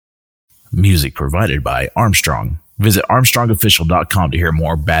Music provided by Armstrong. Visit armstrongofficial.com to hear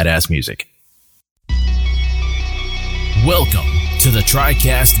more badass music. Welcome to the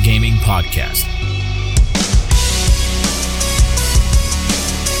TriCast Gaming Podcast.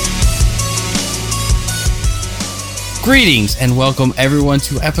 Greetings and welcome everyone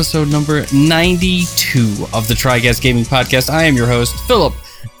to episode number 92 of the TriCast Gaming Podcast. I am your host, Philip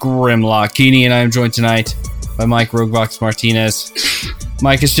Grimlock Keeney, and I am joined tonight by Mike Roguebox Martinez.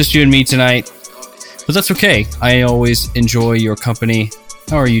 Mike, it's just you and me tonight, but that's okay. I always enjoy your company.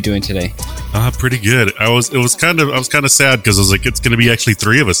 How are you doing today? Pretty good. I was kind of sad because I was like, it's going to be actually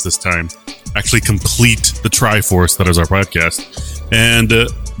three of us this time. Actually complete the Triforce that is our podcast, and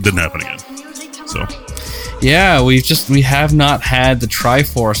didn't happen again. So. Yeah, we have not had the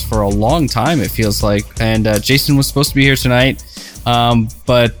Triforce for a long time, it feels like. And Jason was supposed to be here tonight,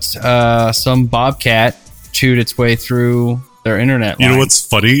 but some Bobcat chewed its way through their internet line. You know what's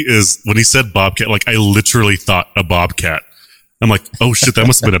funny is when he said Bobcat, like I literally thought a Bobcat. I'm like, oh shit, that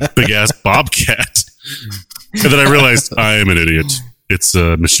must have been a big ass Bobcat. And then I realized I am an idiot. It's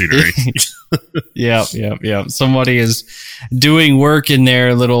machinery. Yep. Somebody is doing work in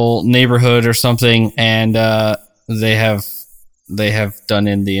their little neighborhood or something, and they have done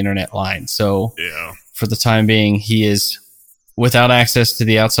in the internet line. So yeah, for the time being, he is without access to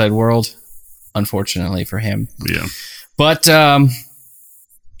the outside world, unfortunately for him. Yeah. But I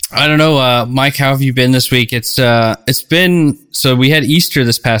don't know, Mike, how have you been this week? It's been, so we had Easter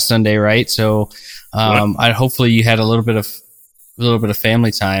this past Sunday, right? So hopefully you had a little bit of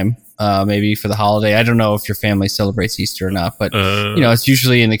family time, maybe for the holiday. I don't know if your family celebrates Easter or not, but it's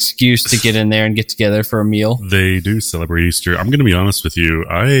usually an excuse to get in there and get together for a meal. They do celebrate Easter. I'm going to be honest with you.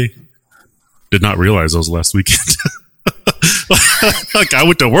 I did not realize it was last weekend. Like I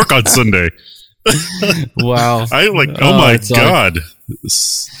went to work on Sunday. Wow. I'm like, oh my God.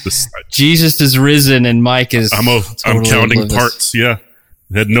 Jesus is risen and Mike is I'm counting oblivious. Parts. Yeah.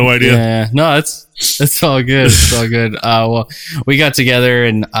 Had no idea. Yeah. No, it's all good. It's all good. Well, we got together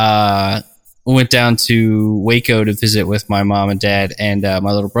and went down to Waco to visit with my mom and dad, and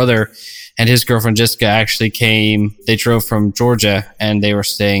my little brother and his girlfriend Jessica actually came. They drove from Georgia and they were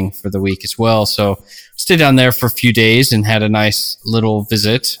staying for the week as well. So stayed down there for a few days and had a nice little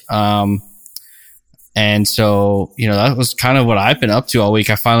visit. And so, that was kind of what I've been up to all week.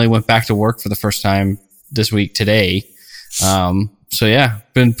 I finally went back to work for the first time this week today. So yeah,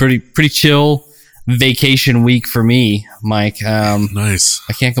 been pretty chill vacation week for me, Mike. Nice.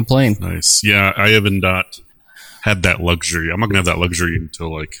 I can't complain. Nice. Yeah, I haven't not had that luxury. I'm not gonna have that luxury until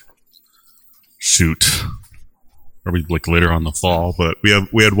probably later on in the fall. But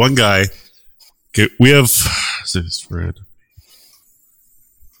we had one guy. Okay, is this Fred?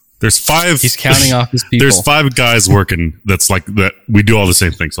 There's 5. He's counting off his people. There's 5 guys working. That's like that. We do all the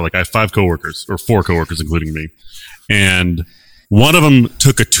same thing. So I have 5 coworkers, or 4 coworkers, including me, and one of them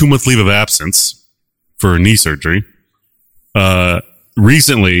took a 2-month leave of absence for a knee surgery.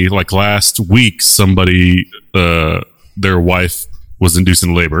 Recently, last week, somebody, their wife was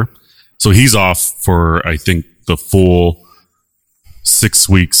inducing labor. So he's off for, I think, the full 6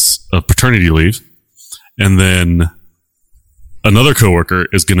 weeks of paternity leave. And then another coworker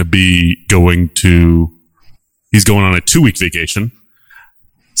is going to be he's going on a 2-week vacation.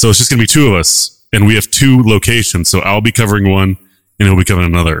 So it's just going to be 2 of us. And we have 2 locations, so I'll be covering one, and he'll be covering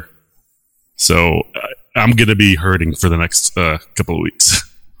another. So I'm going to be hurting for the next couple of weeks.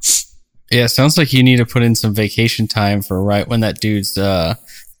 Yeah, sounds like you need to put in some vacation time for right when that dude's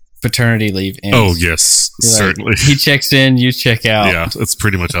paternity leave ends. Oh, yes, certainly. He checks in, you check out. Yeah, that's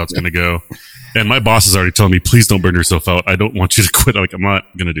pretty much how it's going to go. And my boss is already telling me, please don't burn yourself out. I don't want you to quit. I'm not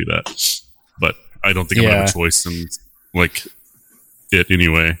going to do that. But I don't think I'm going to have a choice in it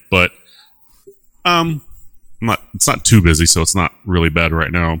anyway. But it's not too busy, so it's not really bad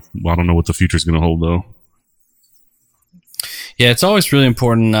right now. I don't know what the future's going to hold, though. Yeah, it's always really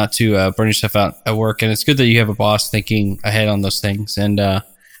important not to burn yourself out at work, and it's good that you have a boss thinking ahead on those things, and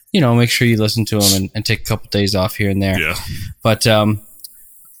make sure you listen to them and take a couple days off here and there. Yeah. But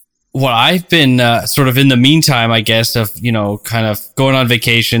what I've been sort of in the meantime, I guess, of kind of going on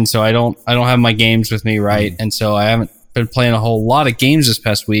vacation, so I don't have my games with me, right? And so I haven't been playing a whole lot of games this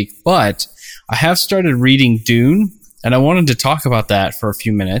past week, but I have started reading Dune, and I wanted to talk about that for a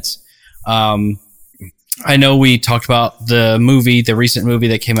few minutes. I know we talked about the recent movie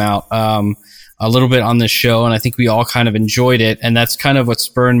that came out a little bit on this show, and I think we all kind of enjoyed it, and that's kind of what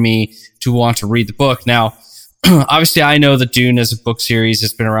spurred me to want to read the book. Now, obviously, I know that Dune as a book series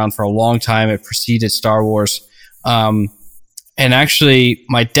has been around for a long time. It preceded Star Wars. And actually,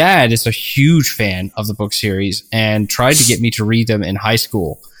 my dad is a huge fan of the book series and tried to get me to read them in high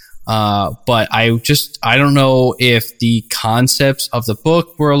school. But I don't know if the concepts of the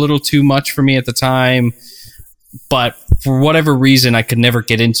book were a little too much for me at the time, but for whatever reason, I could never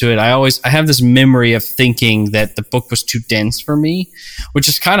get into it. I have this memory of thinking that the book was too dense for me, which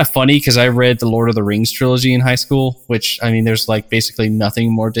is kind of funny because I read the Lord of the Rings trilogy in high school, which, I mean, there's like basically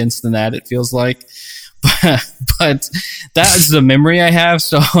nothing more dense than that, it feels like. But that is the memory I have.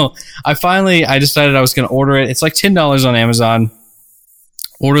 So I decided I was going to order it. It's like $10 on Amazon.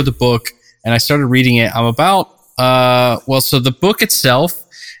 Order the book, and I started reading it. I'm about, so the book itself,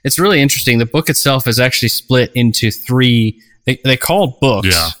 it's really interesting. The book itself is actually split into three, they call it books.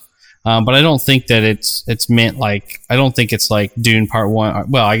 Yeah. But I don't think that it's meant like, I don't think it's like Dune Part 1.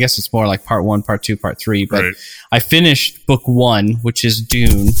 Well, I guess it's more like Part 1, Part 2, Part 3. But Right. I finished book 1, which is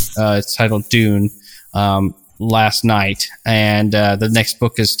Dune. It's titled Dune, last night. And the next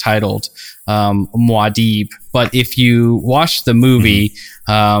book is titled Muad'Dib. But if you watch the movie,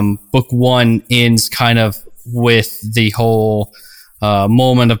 book 1 ends kind of with the whole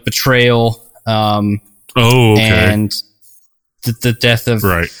moment of betrayal and the death of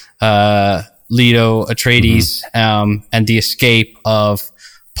Leto Atreides and the escape of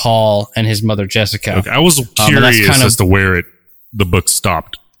Paul and his mother Jessica. Okay. I was curious as to where the book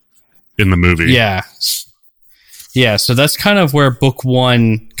stopped in the movie. Yeah. Yeah, so that's kind of where book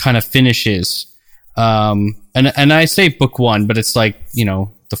 1 kind of finishes. And I say book 1, but it's like, you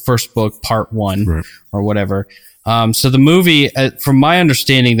know, the first book, part 1 or whatever. So the movie, from my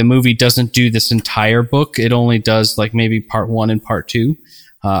understanding, the movie doesn't do this entire book. It only does like maybe part 1 and part 2.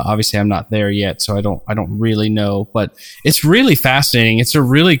 Obviously I'm not there yet, so I don't really know, but it's really fascinating. It's a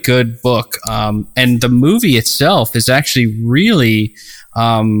really good book. And the movie itself is actually really,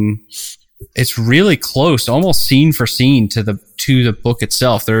 it's really close, almost scene for scene to the book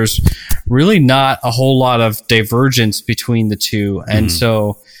itself. There's really not a whole lot of divergence between the two. And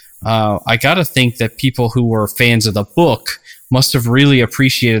so, I gotta think that people who were fans of the book must have really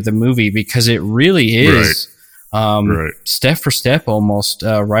appreciated the movie, because it really is, step for step almost,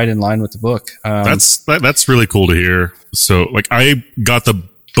 right in line with the book. That's really cool to hear. So like, I got the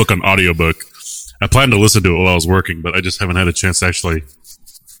book on audiobook. I planned to listen to it while I was working, but I just haven't had a chance to actually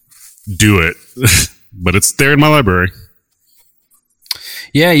do it. But it's there in my library.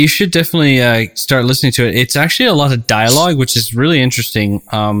 Yeah, you should definitely start listening to it. It's actually a lot of dialogue, which is really interesting.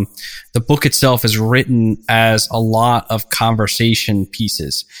 The book itself is written as a lot of conversation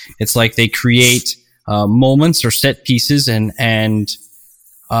pieces. It's like they create moments or set pieces, and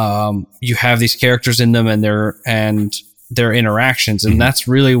you have these characters in them and their interactions, and that's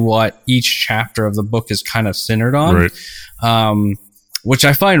really what each chapter of the book is kind of centered on. Which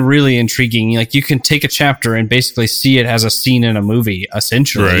I find really intriguing. Like, you can take a chapter and basically see it as a scene in a movie,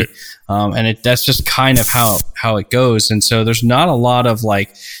 essentially. And that's just kind of how it goes. And so there's not a lot of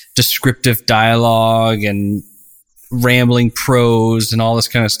like descriptive dialogue and rambling prose and all this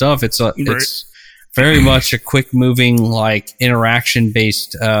kind of stuff. It's very much a quick moving, like interaction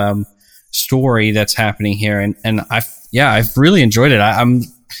based, story that's happening here. And I've really enjoyed it. I'm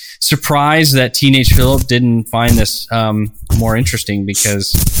surprised that Teenage Philip didn't find this more interesting,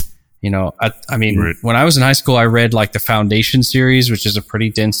 because, you know, I mean, when I was in high school, I read like the Foundation series, which is a pretty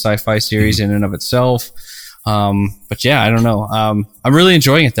dense sci-fi series in and of itself. But yeah, I don't know. I'm really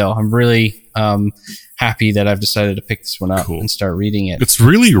enjoying it though. I'm really happy that I've decided to pick this one up and start reading it. It's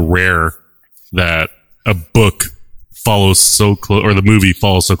really rare that a book follows so close, or the movie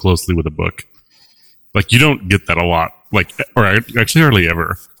follows so closely with a book. Like, you don't get that a lot, like, or actually hardly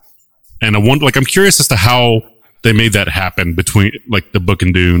ever. And I'm curious as to how they made that happen between like the book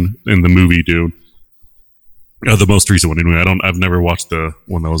and Dune and the movie Dune. The most recent one, anyway. I've never watched the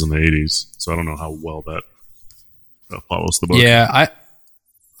one that was in the 80s, so I don't know how well that follows the book. Yeah,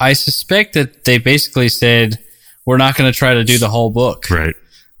 I suspect that they basically said, we're not going to try to do the whole book. Right.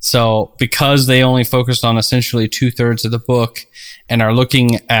 So because they only focused on essentially 2/3 of the book and are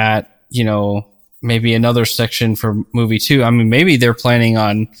looking at, you know, maybe another section for movie 2. I mean, maybe they're planning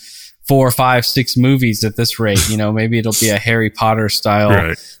on 4, 5, 6 movies at this rate. You know, maybe it'll be a Harry Potter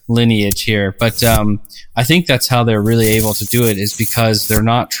style lineage here. But I think that's how they're really able to do it, is because they're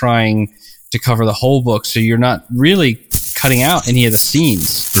not trying to cover the whole book. So you're not really cutting out any of the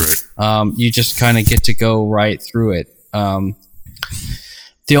scenes. You just kind of get to go right through it.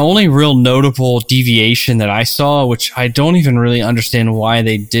 The only real notable deviation that I saw, which I don't even really understand why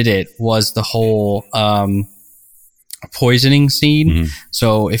they did it, was the whole poisoning scene.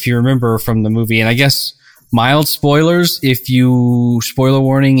 So if you remember from the movie, and I guess mild spoilers, spoiler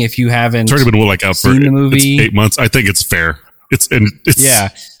warning, if you haven't it's already been like out seen for the movie, it's 8 months. I think it's fair. It's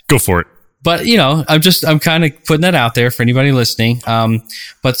go for it. but I'm kind of putting that out there for anybody listening.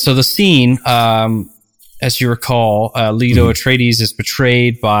 But so the scene, as you recall, Leto Atreides is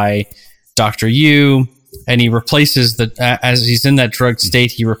betrayed by Dr. Yu, and he replaces as he's in that drugged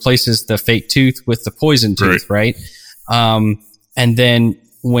state, he replaces the fake tooth with the poison tooth, right? And then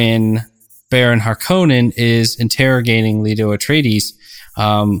when Baron Harkonnen is interrogating Leto Atreides,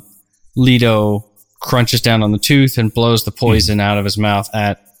 Leto crunches down on the tooth and blows the poison out of his mouth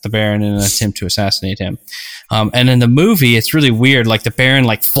at the Baron in an attempt to assassinate him. And in the movie, it's really weird. Like the Baron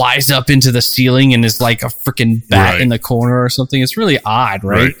flies up into the ceiling and is like a freaking bat in the corner or something. It's really odd,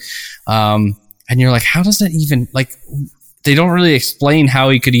 right? And you're like, how does that even they don't really explain how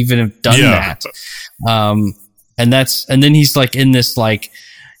he could even have done that. And then he's in this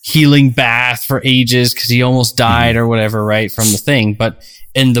healing bath for ages because he almost died or whatever, right, from the thing. But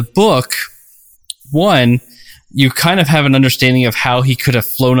in the book, you kind of have an understanding of how he could have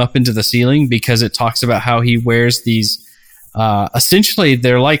flown up into the ceiling because it talks about how he wears these essentially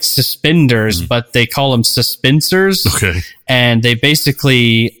they're like suspenders, but they call them suspensors. Okay. And they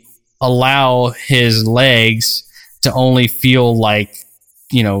basically allow his legs to only feel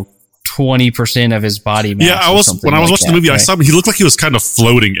 20% of his body mass. Yeah, when I was watching the movie, right? I saw him. He looked like he was kind of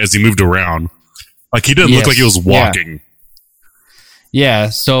floating as he moved around. He didn't look like he was walking. Yeah.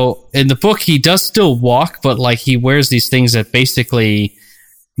 So in the book, he does still walk, but he wears these things that basically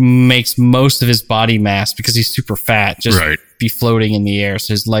makes most of his body mass because he's super fat just be floating in the air.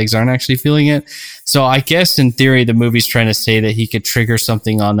 So his legs aren't actually feeling it. So I guess in theory, the movie's trying to say that he could trigger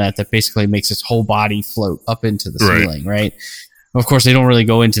something on that basically makes his whole body float up into the ceiling, right? Of course, they don't really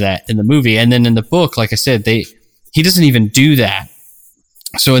go into that in the movie. And then in the book, like I said, he doesn't even do that.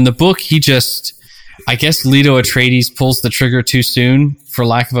 So in the book, I guess Leto Atreides pulls the trigger too soon, for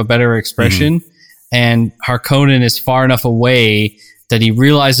lack of a better expression. And Harkonnen is far enough away that he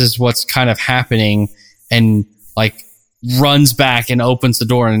realizes what's kind of happening and runs back and opens the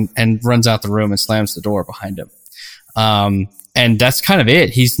door and runs out the room and slams the door behind him. And that's kind of it.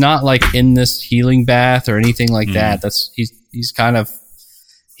 He's not in this healing bath or anything like that. He's kind of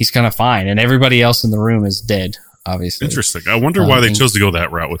fine. And everybody else in the room is dead, obviously. Interesting. I wonder why they chose to go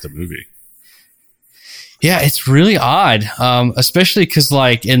that route with the movie. Yeah, it's really odd, especially because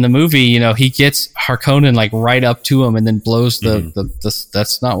in the movie, he gets Harkonnen right up to him and then blows the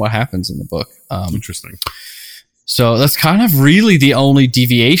that's not what happens in the book. Interesting. So that's kind of really the only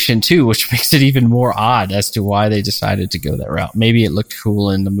deviation too, which makes it even more odd as to why they decided to go that route. Maybe it looked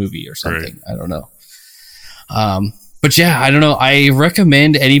cool in the movie or something. Right. I don't know. But yeah, I don't know. I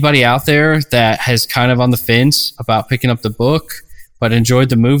recommend anybody out there that has kind of on the fence about picking up the book, but enjoyed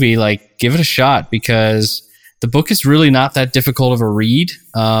the movie, give it a shot because the book is really not that difficult of a read.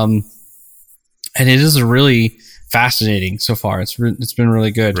 And it is really fascinating so far. It's been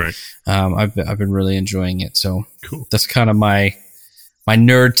really good. Right. I've been really enjoying it. So cool. That's kind of my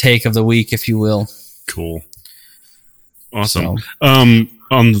nerd take of the week, if you will. Cool. Awesome. So,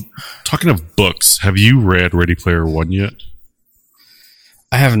 talking of books, have you read Ready Player One yet?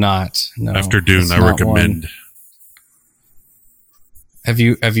 I have not. No. After Dune, I recommend. Have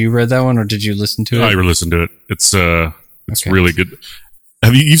you read that one, or did you listen to it? I listened to it. It's really good.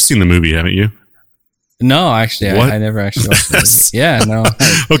 You've seen the movie, haven't you? No, actually, I never actually watched the movie. Yeah, no.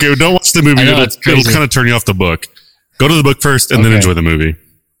 Okay, well, don't watch the movie. It'll kind of turn you off the book. Go to the book first, and then enjoy the movie.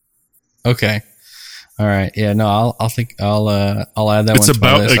 Okay. All right. Yeah. No. I'll add that one. It's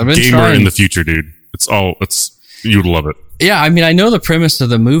about a gamer in the future, dude. You'd love it. Yeah. I mean, I know the premise of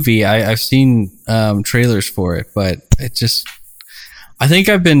the movie. I've seen trailers for it, but I think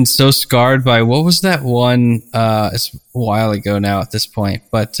I've been so scarred by what was that one? It's a while ago now at this point,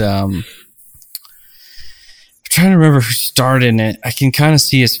 but I'm trying to remember who starred in it. I can kind of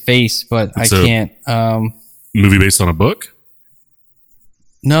see his face, but I can't. Movie based on a book?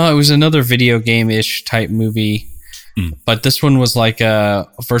 No, it was another video game-ish type movie, but this one was a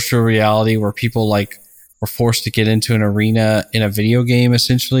virtual reality where people were forced to get into an arena in a video game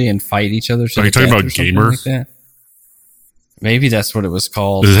essentially and fight each other. Are you talking about Gamer? That. Maybe that's what it was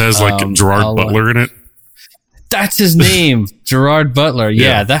called. It has Gerard Butler in it. That's his name, Gerard Butler.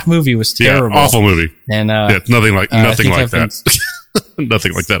 Yeah, that movie was terrible. Yeah, awful movie. And nothing like that.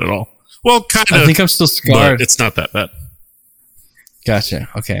 Nothing like that at all. Well, kind of. I think I'm still scarred. But it's not that bad. Gotcha.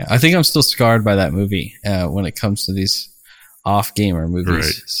 Okay. I think I'm still scarred by that movie when it comes to these off-gamer movies.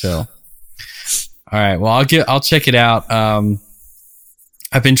 Right. So, all right. Well, I'll check it out.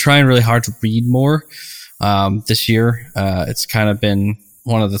 I've been trying really hard to read more this year. It's kind of been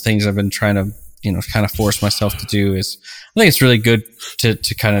one of the things I've been trying to, kind of force myself to do. Is I think it's really good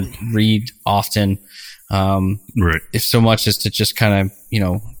to kind of read often. Right. If so much as to just kind of,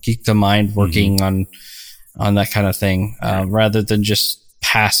 keep the mind working on that kind of thing, rather than just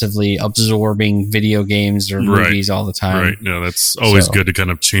passively absorbing video games or movies all the time. Right. Yeah, that's always good to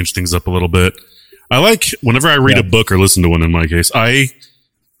kind of change things up a little bit. I like whenever I read a book or listen to one, in my case, I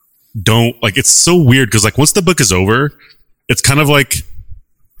don't like, it's so weird because like once the book is over, it's kind of like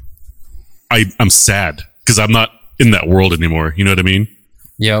I'm sad because I'm not in that world anymore. You know what I mean?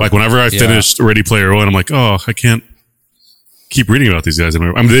 Yeah. Like whenever I finished Ready Player One, I'm like, oh, I can't keep reading about these guys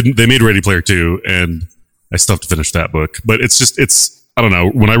anymore. I mean, they made Ready Player 2 and I still have to finish that book, but it's I don't know.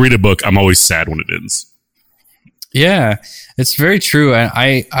 When I read a book, I'm always sad when it ends. Yeah, it's very true. And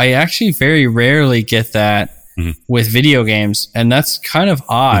I actually very rarely get that with video games. And that's kind of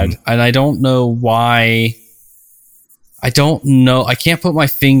odd. And I don't know why. I don't know. I can't put my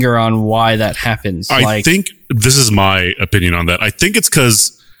finger on why that happens. I think this is my opinion on that. I think it's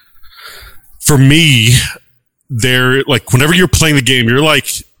because for me, they're like, whenever you're playing the game, you're like,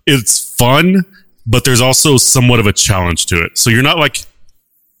 it's fun, but there's also somewhat of a challenge to it. So you're not like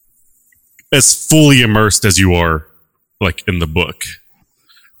as fully immersed as you are like in the book.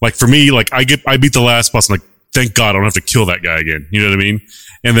 Like for me, like I beat the last boss and like, thank God I don't have to kill that guy again. You know what I mean?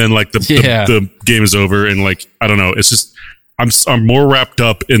 And then like the game is over and like, I don't know. It's just, I'm more wrapped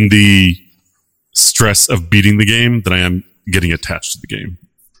up in the stress of beating the game than I am getting attached to the game.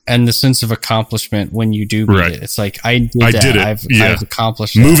 And the sense of accomplishment when you do beat it. It's like, I did it. I've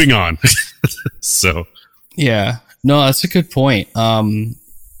accomplished that. Moving on. So. Yeah. No, that's a good point.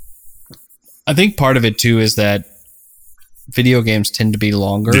 I think part of it too is that video games tend to be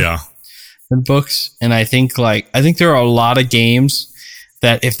longer than books. And I think there are a lot of games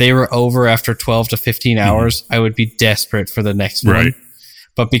that if they were over after 12 to 15 hours, I would be desperate for the next one.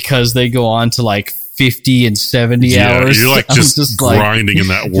 But because they go on to like 50 and 70 hours, you're like just grinding in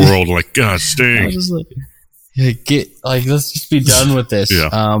that world. Like, gosh dang. I'm just let's just be done with this.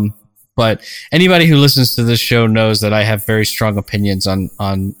 But anybody who listens to this show knows that I have very strong opinions on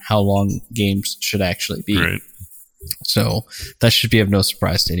how long games should actually be. Right. So that should be of no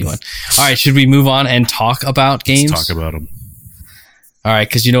surprise to anyone. All right, should we move on and talk about games? Let's talk about them. All right,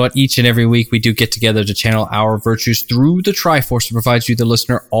 because you know what? Each and every week we do get together to channel our virtues through the Triforce to provide you, the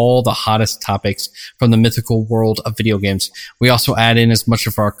listener, all the hottest topics from the mythical world of video games. We also add in as much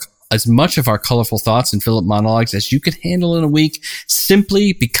of our colorful thoughts and Philip monologues as you can handle in a week,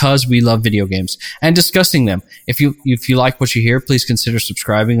 simply because we love video games and discussing them. If you like what you hear, please consider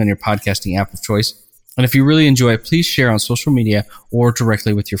subscribing on your podcasting app of choice. And if you really enjoy it, please share on social media or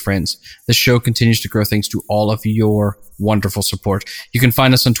directly with your friends. The show continues to grow thanks to all of your wonderful support. You can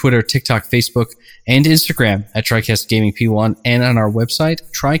find us on Twitter, TikTok, Facebook, and Instagram at TriCast Gaming P1 and on our website,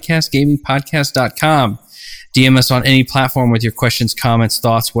 TriCastGamingPodcast.com. DM us on any platform with your questions, comments,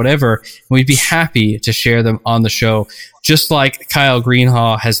 thoughts, whatever. And we'd be happy to share them on the show, just like Kyle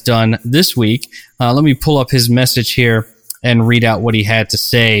Greenhaw has done this week. Let me pull up his message here and read out what he had to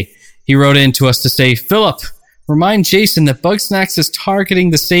say. He wrote in to us to say, Philip, remind Jason that Bugsnax is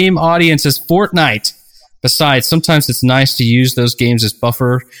targeting the same audience as Fortnite. Besides, sometimes it's nice to use those games as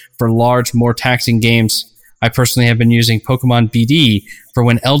buffer for large, more taxing games. I personally have been using Pokemon BD for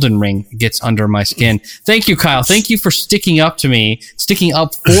when Elden Ring gets under my skin. Thank you, Kyle. Thank you for sticking up for me,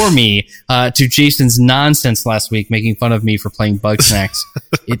 to Jason's nonsense last week, making fun of me for playing Bugsnax.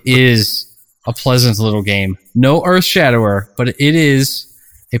 It is a pleasant little game. No Earth Shadower, but it is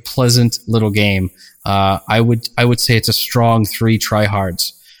a pleasant little game. I would say it's a strong 3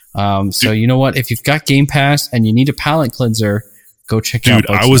 tryhards. So you know what? If you've got Game Pass and you need a palate cleanser, go check out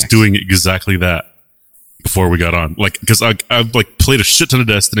Bugsnax. I was doing exactly that before we got on. Like, because I've like played a shit ton of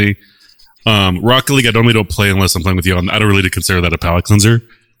Destiny. Rocket League, I normally don't play unless I'm playing with you. I don't really consider that a palate cleanser. So I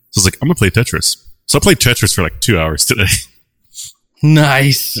was like, I'm gonna play Tetris. So I played Tetris for like 2 hours today.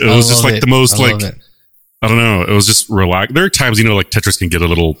 Nice. It was just like the most like, I don't know. It was just relaxed. There are times, like Tetris can get a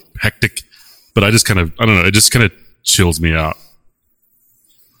little hectic, but I just kind of, I don't know. It just kind of chills me out.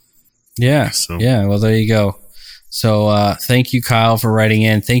 Yeah. So. Yeah. Well, there you go. So, thank you, Kyle, for writing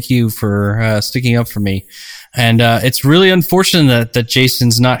in. Thank you for, sticking up for me. And, it's really unfortunate that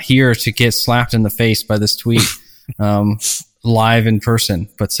Jason's not here to get slapped in the face by this tweet, live in person,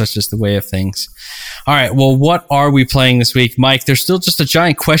 but such is the way of things. All right. Well, what are we playing this week, Mike? There's still just a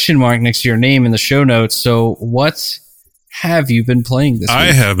giant question mark next to your name in the show notes. So what have you been playing this week?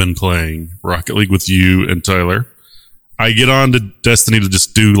 I have been playing Rocket League with you and Tyler. I get on to Destiny to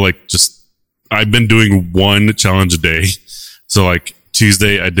just do I've been doing one challenge a day. So like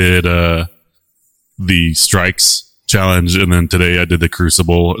Tuesday I did, the Strikes challenge. And then today I did the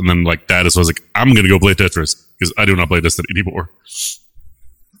Crucible. And then like that is, I was like, I'm going to go play Tetris because I do not play Destiny anymore.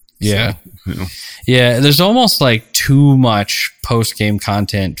 Yeah. So, you know. Yeah, there's almost like too much post-game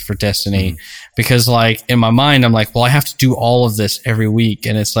content for Destiny because like in my mind, I'm like, well, I have to do all of this every week.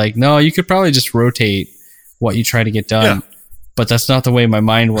 And it's like, no, you could probably just rotate what you try to get done. Yeah. But that's not the way my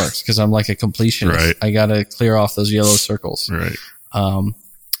mind works because I'm like a completionist. Right. I got to clear off those yellow circles. Right.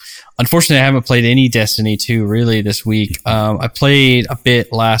 Unfortunately, I haven't played any Destiny 2 really this week. I played a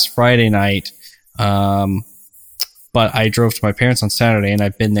bit last Friday night, but I drove to my parents on Saturday, and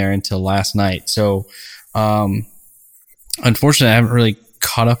I've been there until last night. So, unfortunately, I haven't really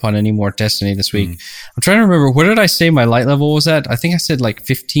caught up on any more Destiny this week. I'm trying to remember, what did I say my light level was at? I think I said like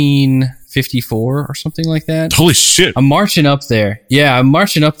 1554 or something like that. Holy shit. I'm marching up there. Yeah, I'm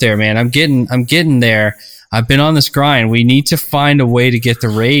marching up there, man. I'm getting there. I've been on this grind. We need to find a way to get the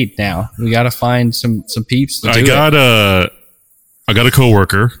raid now. We got to find some peeps to do I got a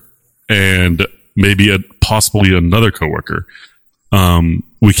coworker and maybe possibly another coworker.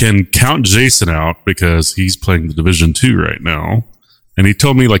 We can count Jason out because he's playing the Division 2 right now. And he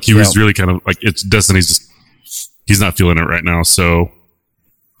told me like he was really kind of like it's Destiny's just he's not feeling it right now, so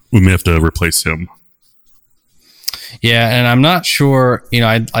we may have to replace him. Yeah, and I'm not sure,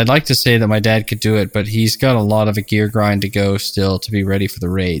 I'd like to say that my dad could do it, but he's got a lot of a gear grind to go still to be ready for the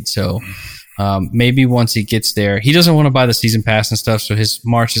raid. So maybe once he gets there, he doesn't want to buy the season pass and stuff, so his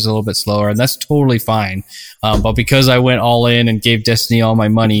march is a little bit slower, and that's totally fine. But because I went all in and gave Destiny all my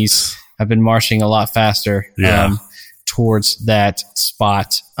monies, I've been marching a lot faster towards that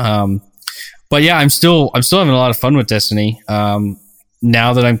spot. But yeah, I'm still having a lot of fun with Destiny.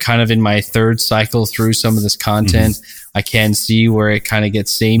 Now that I'm kind of in my third cycle through some of this content, I can see where it kind of gets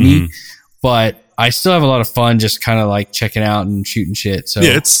samey, but I still have a lot of fun just kind of like checking out and shooting shit. So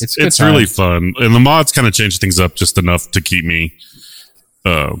yeah, it's really fun. And the mods kind of change things up just enough to keep me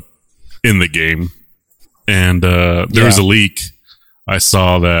in the game. And there was a leak. I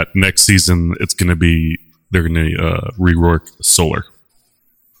saw that next season they're going to rework Solar.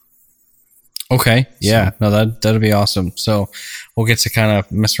 Okay. Yeah. No, that'll be awesome. So we'll get to kind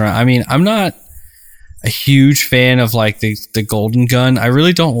of mess around. I mean, I'm not a huge fan of like the golden gun. I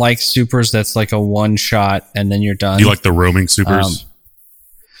really don't like supers that's like a one shot and then you're done. You like the roaming supers?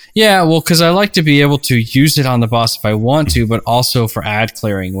 Yeah, well, because I like to be able to use it on the boss if I want to, but also for ad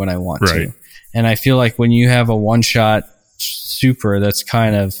clearing when I want to. And I feel like when you have a one shot super, that's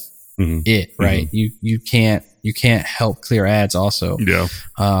kind of it, right? You can't help clear ads also. Yeah.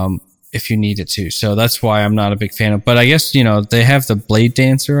 If you need it to. So that's why I'm not a big fan of, but I guess, they have the Blade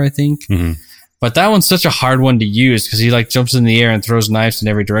Dancer, I think, but that one's such a hard one to use because he like jumps in the air and throws knives in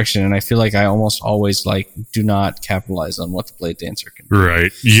every direction. And I feel like I almost always like do not capitalize on what the Blade Dancer can do.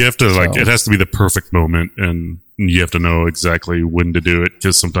 Right. You have to it has to be the perfect moment and you have to know exactly when to do it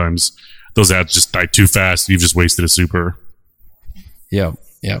because sometimes those ads just die too fast. You've just wasted a super. Yeah,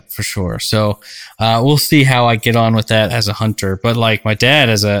 for sure. So we'll see how I get on with that as a hunter. But like my dad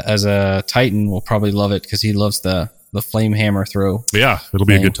as a Titan will probably love it because he loves the flame hammer throw. Yeah, it'll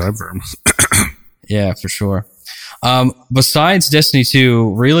be a good time for him. Yeah, for sure. Besides Destiny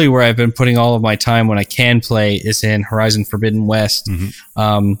 2, really where I've been putting all of my time when I can play is in Horizon Forbidden West.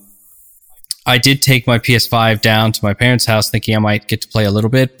 I did take my PS5 down to my parents' house thinking I might get to play a little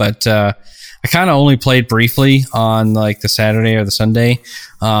bit, but I kind of only played briefly on like the Saturday or the Sunday.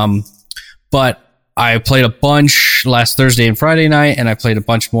 But I played a bunch last Thursday and Friday night, and I played a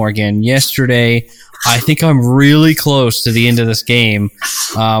bunch more again yesterday. I think I'm really close to the end of this game.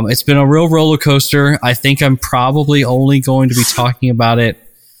 It's been a real roller coaster. I think I'm probably only going to be talking about it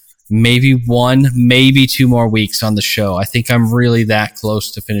maybe 1, maybe 2 more weeks on the show. I think I'm really that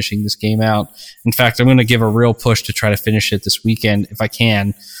close to finishing this game out. In fact, I'm going to give a real push to try to finish it this weekend if I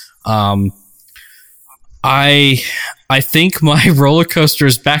can. I think my roller coaster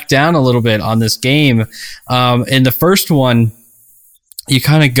is back down a little bit on this game. In the first one, you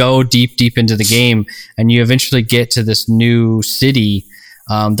kind of go deep into the game and you eventually get to this new city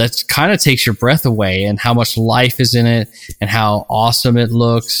that kind of takes your breath away and how much life is in it and how awesome it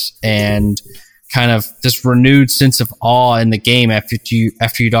looks and kind of this renewed sense of awe in the game after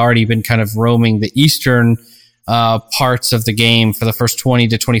you'd already been kind of roaming the eastern parts of the game for the first 20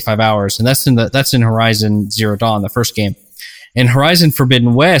 to 25 hours. And that's in Horizon Zero Dawn, the first game. In Horizon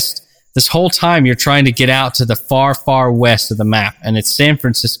Forbidden West, this whole time you're trying to get out to the far, far west of the map. And it's San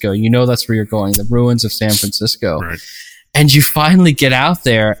Francisco. That's where you're going, the ruins of San Francisco. Right. And you finally get out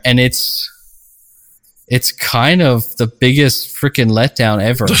there and it's kind of the biggest freaking letdown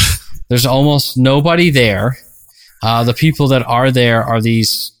ever. There's almost nobody there. The people that are there are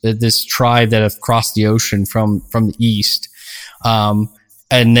this tribe that have crossed the ocean from the east. And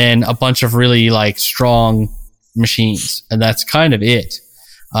then a bunch of really like strong machines. And that's kind of it.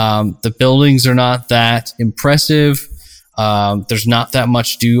 The buildings are not that impressive. There's not that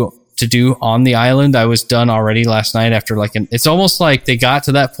much to do on the island. I was done already last night after it's almost like they got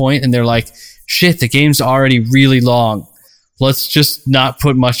to that point and they're like, shit, the game's already really long. Let's just not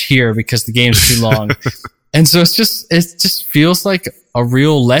put much here because the game's too long. And so it just feels like a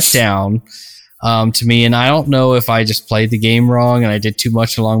real letdown to me. And I don't know if I just played the game wrong and I did too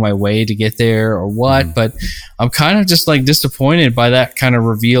much along my way to get there or what, but I'm kind of just like disappointed by that kind of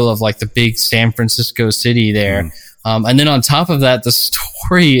reveal of like the big San Francisco city there. And then on top of that, the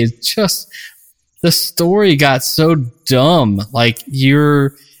story got so dumb. Like you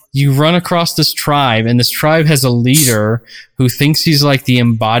run across this tribe and this tribe has a leader who thinks he's like the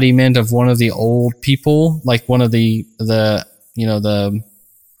embodiment of one of the old people, like one of the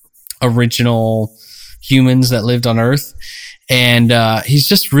original humans that lived on Earth. And he's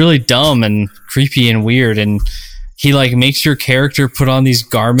just really dumb and creepy and weird. And he like makes your character put on these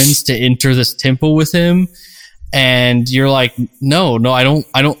garments to enter this temple with him. And you're like, no, I don't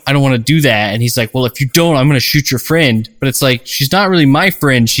want to do that. And he's like, well, if you don't, I'm going to shoot your friend. But it's like, she's not really my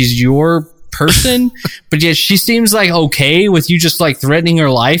friend. She's your person. But yet she seems like okay with you just like threatening her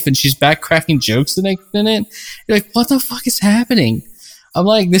life. And she's back cracking jokes the next minute. You're like, what the fuck is happening? I'm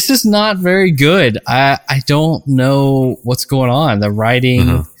like, this is not very good. I don't know what's going on. The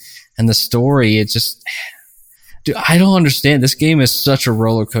writing and the story, it just, dude, I don't understand. This game is such a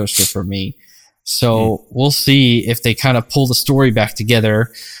roller coaster for me. So we'll see if they kind of pull the story back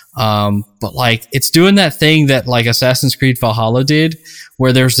together. But like, it's doing that thing that like Assassin's Creed Valhalla did,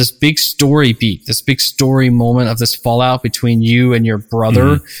 where there's this big story beat, this big story moment of this fallout between you and your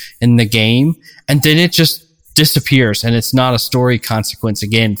brother in the game. And then it just disappears and it's not a story consequence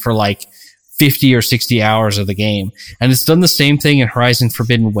again for like 50 or 60 hours of the game. And it's done the same thing in Horizon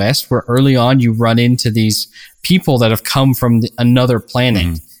Forbidden West, where early on you run into these people that have come from another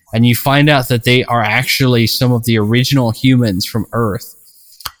planet. And you find out that they are actually some of the original humans from Earth.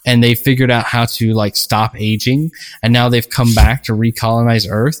 And they figured out how to like stop aging. And now they've come back to recolonize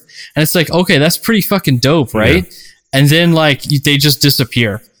Earth. And it's like, okay, that's pretty fucking dope, right? Yeah. And then like they just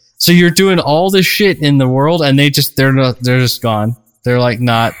disappear. So you're doing all this shit in the world and they're just gone. They're like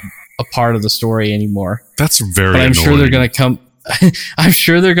not a part of the story anymore. That's very annoying. Sure they're going to come. I'm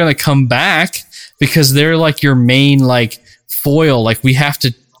sure they're going to come back because they're like your main like foil. Like we have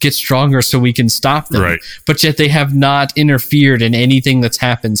to get stronger so we can stop them. Right. But yet they have not interfered in anything that's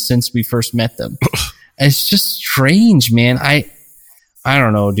happened since we first met them. And it's just strange, man. I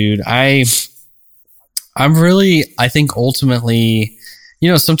don't know, dude. I think ultimately,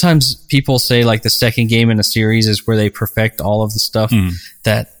 you know, sometimes people say like the second game in a series is where they perfect all of the stuff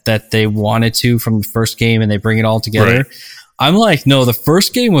that they wanted to from the first game and they bring it all together. Right. I'm like, no, the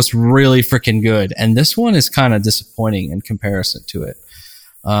first game was really freaking good. And this one is kind of disappointing in comparison to it.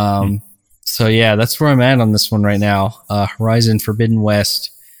 So yeah, that's where I'm at on this one right now. Horizon Forbidden West.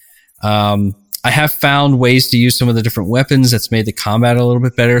 I have found ways to use some of the different weapons that's made the combat a little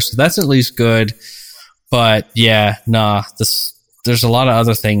bit better. So that's at least good. But yeah, there's a lot of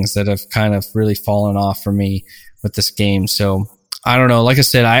other things that have kind of really fallen off for me with this game. So I don't know. Like I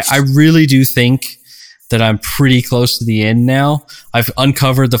said, I really do think that I'm pretty close to the end now. I've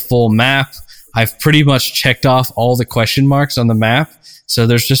uncovered the full map. I've pretty much checked off all the question marks on the map. So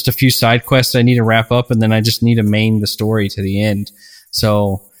there's just a few side quests I need to wrap up, and then I just need to main the story to the end.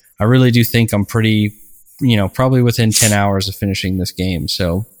 So I really do think I'm pretty, probably within 10 hours of finishing this game.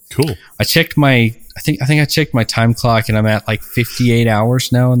 So cool. I checked I think I checked my time clock, and I'm at like 58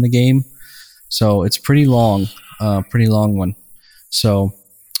 hours now in the game. So it's pretty long one. So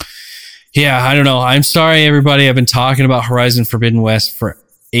yeah, I don't know. I'm sorry, everybody. I've been talking about Horizon Forbidden West for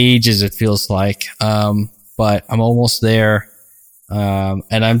ages, it feels like. But I'm almost there. And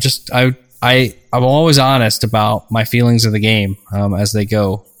I'm always honest about my feelings of the game, as they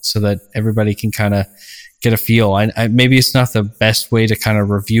go, so that everybody can kind of get a feel. I maybe it's not the best way to kind of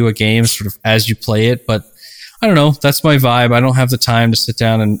review a game sort of as you play it, but I don't know. That's my vibe. I don't have the time to sit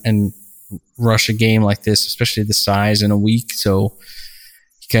down and rush a game like this, especially the size, in a week. So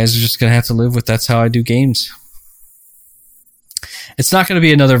you guys are just going to have to live with that's how I do games. It's not going to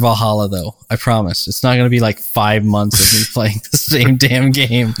be another Valhalla, though. I promise. It's not going to be like 5 months of me playing the same damn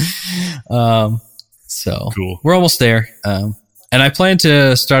game. So cool. We're almost there. And I plan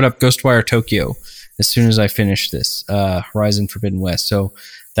to start up Ghostwire Tokyo as soon as I finish this Horizon Forbidden West. So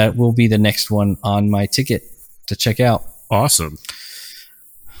that will be the next one on my ticket to check out. Awesome.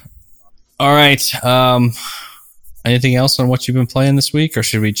 All right. Anything else on what you've been playing this week, or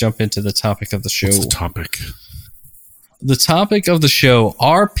should we jump into the topic of the show? What's the topic? The topic of the show: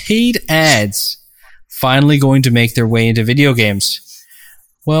 are paid ads finally going to make their way into video games?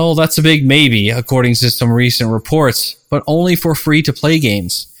 Well, that's a big maybe, according to some recent reports, but only for free-to-play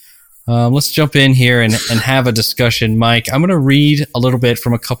games. Let's jump in here and have a discussion, Mike. I'm going to read a little bit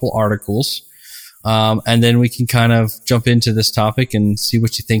from a couple articles, and then we can kind of jump into this topic and see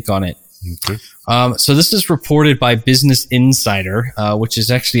what you think on it. Okay. So this is reported by Business Insider, which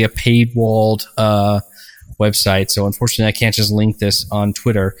is actually a paid-walled website. So unfortunately, I can't just link this on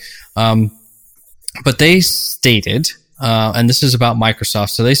Twitter. But they stated, and this is about Microsoft.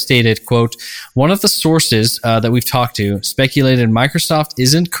 So they stated, quote, one of the sources that we've talked to speculated Microsoft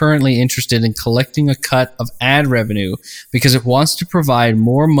isn't currently interested in collecting a cut of ad revenue because it wants to provide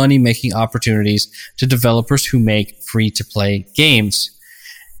more money-making opportunities to developers who make free-to-play games.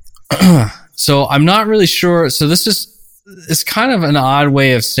 So I'm not really sure. So this is kind of an odd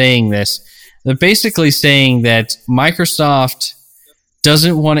way of saying this. They're basically saying that Microsoft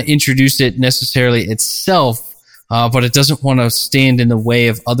doesn't want to introduce it necessarily itself, but it doesn't want to stand in the way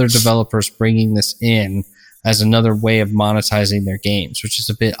of other developers bringing this in as another way of monetizing their games, which is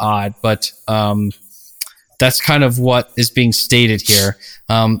a bit odd, but that's kind of what is being stated here.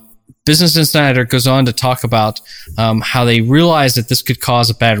 Business Insider goes on to talk about how they realize that this could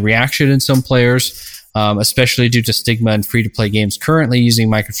cause a bad reaction in some players, especially due to stigma in free-to-play games currently using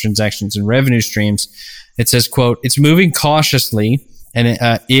microtransactions and revenue streams. It says, quote, it's moving cautiously, and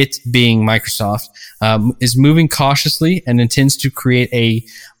it being Microsoft, is moving cautiously and intends to create a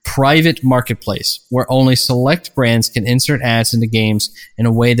private marketplace where only select brands can insert ads into games in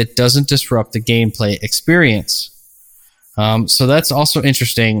a way that doesn't disrupt the gameplay experience. So that's also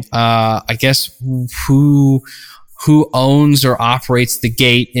interesting. I guess who owns or operates the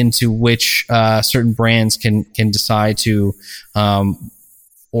gate into which certain brands can decide to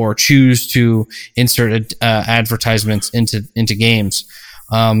or choose to insert advertisements into games.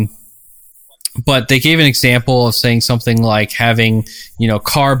 But they gave an example of saying something like having,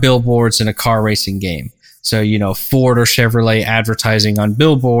 car billboards in a car racing game. So, Ford or Chevrolet advertising on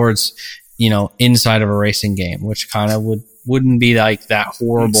billboards, inside of a racing game, which kind of wouldn't be like that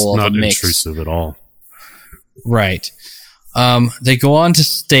horrible of a mix. It's not intrusive at all. Right. They go on to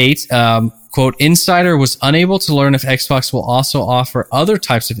state, quote, Insider was unable to learn if Xbox will also offer other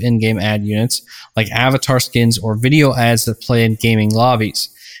types of in-game ad units, like avatar skins or video ads that play in gaming lobbies.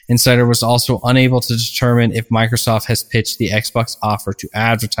 Insider was also unable to determine if Microsoft has pitched the Xbox offer to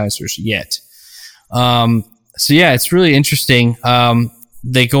advertisers yet. So yeah, it's really interesting.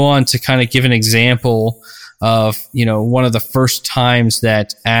 They go on to kind of give an example of, one of the first times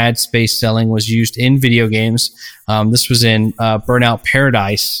that ad space selling was used in video games. This was in Burnout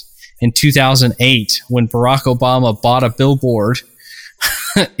Paradise in 2008 when Barack Obama bought a billboard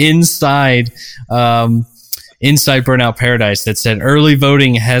inside Burnout Paradise that said early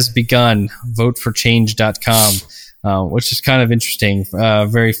voting has begun, voteforchange.com, which is kind of interesting,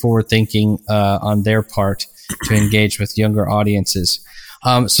 very forward thinking on their part to engage with younger audiences.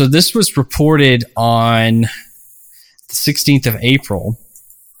 So this was reported on the 16th of April.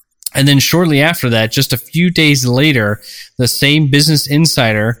 And then shortly after that, just a few days later, the same Business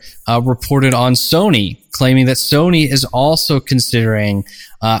Insider reported on Sony, claiming that Sony is also considering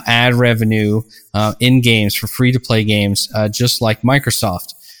ad revenue in games for free-to-play games, just like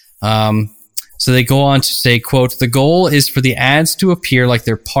Microsoft. So they go on to say, quote, the goal is for the ads to appear like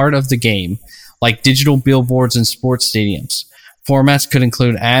they're part of the game, like digital billboards in sports stadiums. Formats could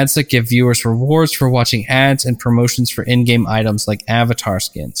include ads that give viewers rewards for watching ads and promotions for in-game items like avatar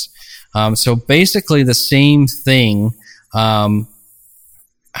skins. So basically the same thing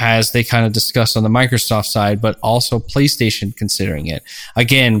as they kind of discussed on the Microsoft side, but also PlayStation considering it.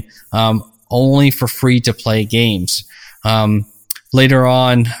 Again, only for free-to-play games. Later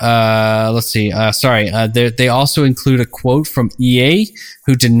on, they also include a quote from EA,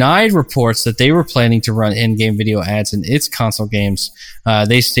 who denied reports that they were planning to run in-game video ads in its console games.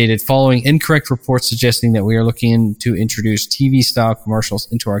 They stated, following incorrect reports suggesting that we are looking to introduce TV-style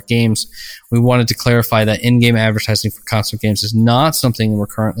commercials into our games, we wanted to clarify that in-game advertising for console games is not something we're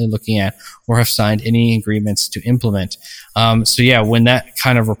currently looking at or have signed any agreements to implement. So yeah, when that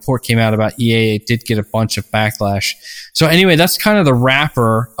kind of report came out about EA, it did get a bunch of backlash. So anyway, that's kind of the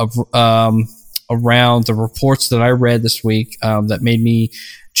wrapper of around the reports that I read this week that made me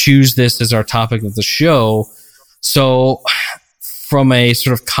choose this as our topic of the show. So from a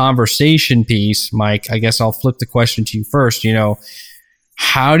sort of conversation piece, Mike, I guess I'll flip the question to you first.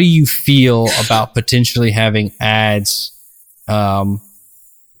 How do you feel about potentially having ads coming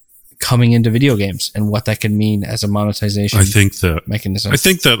into video games and what that could mean as a monetization mechanism? I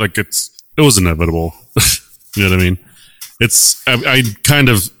think that like it was inevitable. You know what I mean?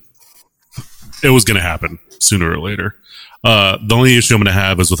 It was going to happen sooner or later. The only issue I'm going to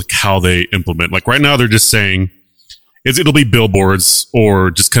have is with how they implement. Like right now, they're just saying it'll be billboards or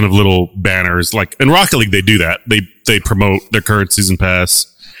just kind of little banners. Like in Rocket League, they do that. They promote their current season pass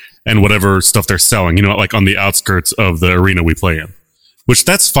and whatever stuff they're selling. You know, like on the outskirts of the arena we play in, which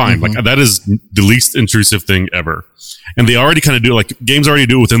that's fine. Mm-hmm. Like that is the least intrusive thing ever. And they already kind of do like games already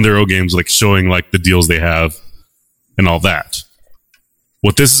do it within their own games, like showing like the deals they have and all that.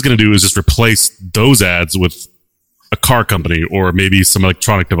 What this is going to do is just replace those ads with a car company or maybe some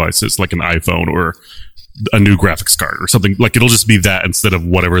electronic devices like an iPhone or a new graphics card or something. Like it'll just be that instead of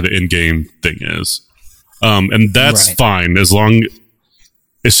whatever the in-game thing is. And that's fine as long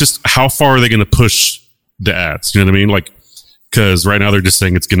it's just how far are they going to push the ads? You know what I mean? Like, cause right now they're just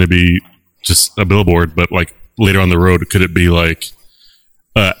saying it's going to be just a billboard, but like later on the road, could it be like,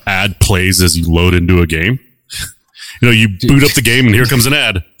 ad plays as you load into a game? You know, you boot up the game and here comes an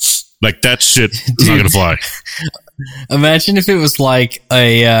ad. Like that shit is not going to fly. Imagine if it was like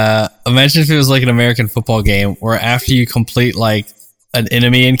an American football game where after you complete like an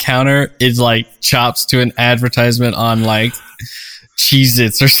enemy encounter, it like chops to an advertisement on like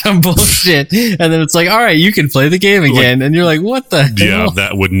Cheez-Its or some bullshit. And then it's like, all right, you can play the game again. Like, and you're like, what the hell? Yeah,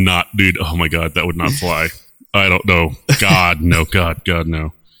 that would not, dude. Oh my God, that would not fly. I don't know. God, no. God,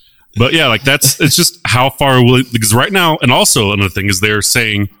 no. But yeah, like it's just how far will it, because right now, and also another thing is they're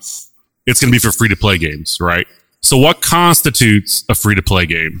saying it's going to be for free to play games, right? So what constitutes a free to play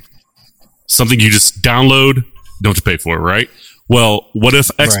game? Something you just download, don't have to pay for, right? Well, what if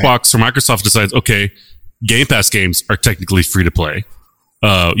Xbox or Microsoft decides, okay, Game Pass games are technically free to play.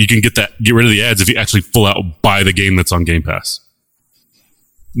 You can get rid of the ads if you actually full out buy the game that's on Game Pass.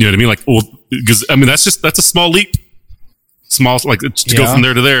 You know what I mean? Like, well, because I mean, that's a small leap. Small, like to go from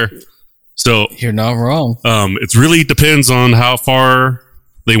there to there. So you're not wrong. It really depends on how far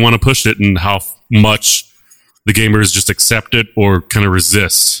they want to push it and how much the gamers just accept it or kind of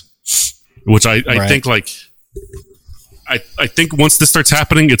resist. Which I think like I think once this starts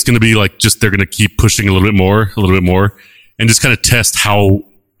happening, it's going to be like just they're going to keep pushing a little bit more, and just kind of test how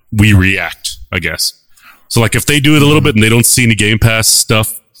we react, I guess. So like if they do it a little bit and they don't see any Game Pass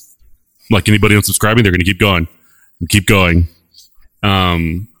stuff, like anybody unsubscribing, they're going to keep going and keep going.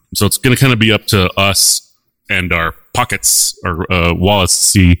 So it's going to kind of be up to us and our pockets or wallets to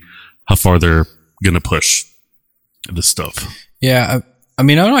see how far they're going to push this stuff. Yeah. I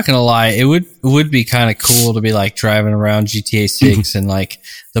mean, I'm not going to lie. It would be kind of cool to be like driving around GTA 6 and like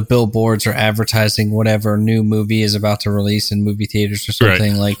the billboards are advertising whatever new movie is about to release in movie theaters or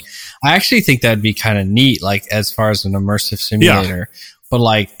something. Right. Like, I actually think that'd be kind of neat, like as far as an immersive simulator. Yeah. But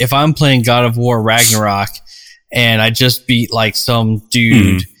like, if I'm playing God of War Ragnarok and I just beat like some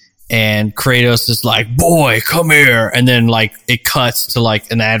dude and Kratos is like, boy, come here. And then like it cuts to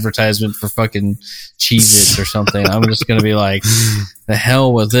like an advertisement for fucking Cheez-Its or something. I'm just going to be like, the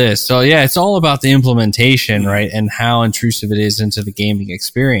hell with this. So yeah, it's all about the implementation, right? And how intrusive it is into the gaming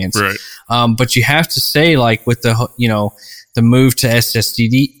experience. Right. But you have to say like with the, you know, the move to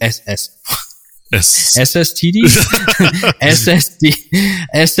SSDs,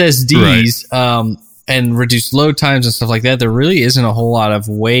 right. And reduce load times and stuff like that, there really isn't a whole lot of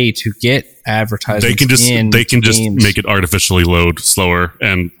way to get advertisements. They can just make it artificially load slower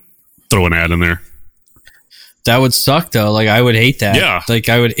and throw an ad in there. That would suck though. Like I would hate that. Yeah. Like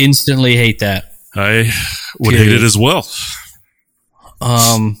I would instantly hate that. I would hate it as well.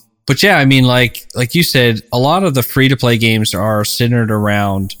 But yeah, I mean, like you said, a lot of the free to play games are centered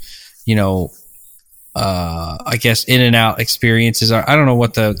around, you know, I guess in and out experiences are, I don't know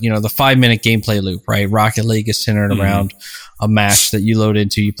what the 5-minute gameplay loop, right? Rocket League is centered around a match that you load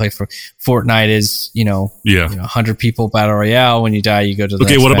into, you play for. Fortnite is, 100 people battle royale. When you die, you go to the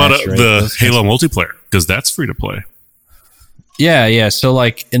next what match, about right? the Halo multiplayer? Because that's free to play. Yeah. So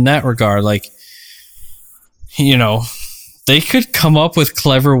like in that regard, like, they could come up with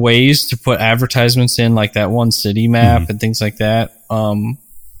clever ways to put advertisements in like that one city map and things like that.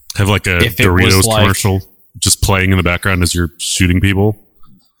 Have like a Doritos commercial just playing in the background as you're shooting people.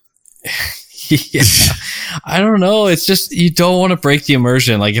 Yeah. I don't know. It's just, you don't want to break the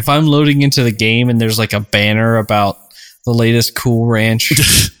immersion. Like if I'm loading into the game and there's like a banner about the latest Cool Ranch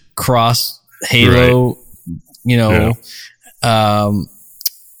cross Halo,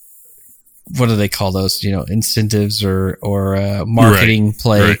 what do they call those? Incentives or marketing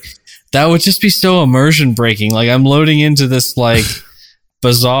play. Right. That would just be so immersion breaking. Like I'm loading into this like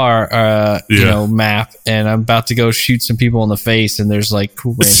bizarre map and I'm about to go shoot some people in the face and there's like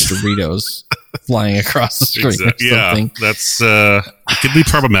Cool Ranch Doritos flying across the screen. Exactly. Yeah, that's it could be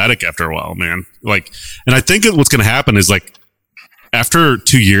problematic after a while, man. Like, and I think what's going to happen is like after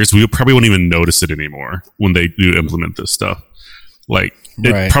 2 years, we probably won't even notice it anymore when they do implement this stuff. Like,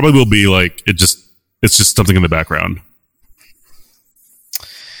 it probably will be like, it's just something in the background.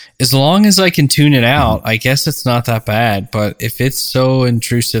 As long as I can tune it out, I guess it's not that bad. But if it's so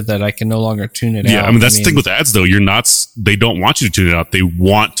intrusive that I can no longer tune it out. Yeah, I mean, that's the thing with ads, though. They don't want you to tune it out. They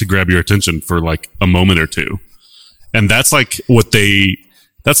want to grab your attention for like a moment or two. And that's like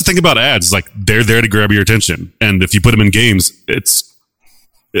that's the thing about ads. Like, they're there to grab your attention. And if you put them in games,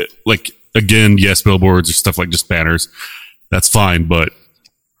 like, again, yes, billboards or stuff like just banners. That's fine. But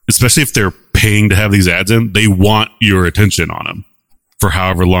especially if they're paying to have these ads in, they want your attention on them for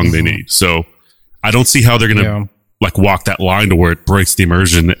however long they need. So I don't see how they're going to like walk that line to where it breaks the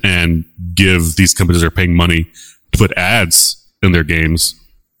immersion and give these companies that are paying money to put ads in their games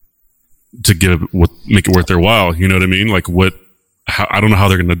to make it worth their while. You know what I mean? Like I don't know how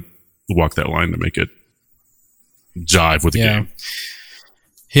they're going to walk that line to make it jive with the game.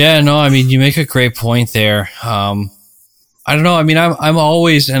 Yeah, no, I mean, you make a great point there. I don't know. I mean, I'm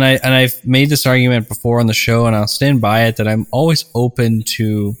always, and I've made this argument before on the show, and I'll stand by it, that I'm always open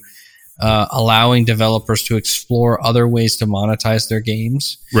to allowing developers to explore other ways to monetize their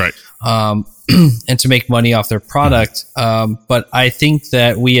games, right? And to make money off their product. But I think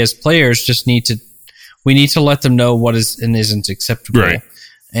that we as players just need to let them know what is and isn't acceptable. Right.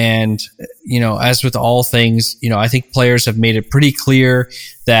 And, as with all things, I think players have made it pretty clear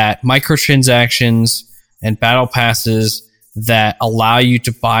that microtransactions and battle passes that allow you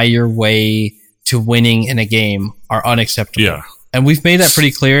to buy your way to winning in a game are unacceptable. Yeah. And we've made that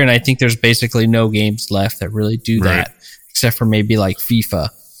pretty clear. And I think there's basically no games left that really do that, except for maybe like FIFA,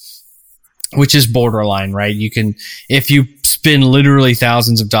 which is borderline, right? You can, if you spend literally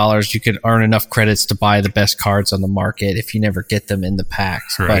thousands of dollars, you could earn enough credits to buy the best cards on the market if you never get them in the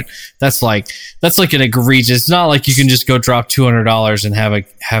packs. Right. But that's like an egregious. It's not like you can just go drop $200 and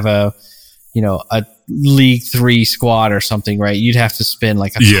have a League 3 squad or something, right? You'd have to spend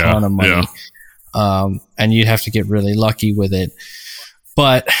like a ton of money. And you'd have to get really lucky with it.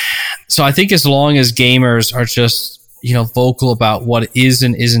 But so I think as long as gamers are just, vocal about what is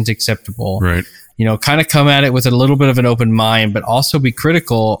and isn't acceptable, right? Kind of come at it with a little bit of an open mind, but also be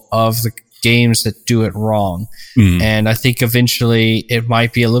critical of the games that do it wrong. And I think eventually it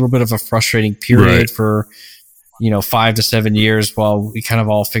might be a little bit of a frustrating period for 5 to 7 years while we kind of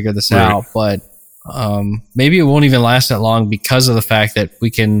all figure this out. But maybe it won't even last that long because of the fact that we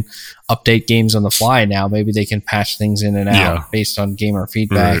can update games on the fly now. Maybe they can patch things in and out based on gamer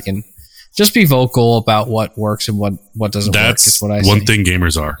feedback and just be vocal about what works and what doesn't work is what I say. One thing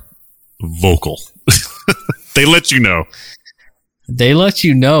gamers are vocal. They let you know. They let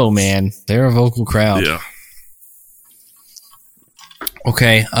you know, man. They're a vocal crowd. Yeah.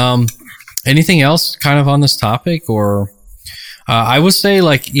 Okay. Anything else kind of on this topic, or I would say,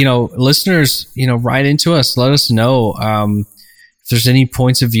 listeners, write into us. Let us know if there's any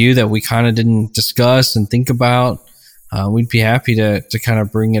points of view that we kind of didn't discuss and think about. We'd be happy to kind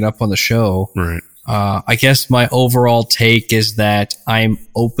of bring it up on the show. Right. I guess my overall take is that I'm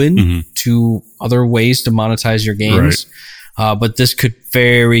open to other ways to monetize your games, but this could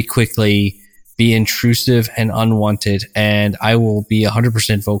very quickly be intrusive and unwanted, and I will be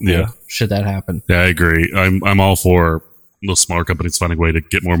 100% vocal should that happen. Yeah, I agree. I'm all for those smaller companies finding a way to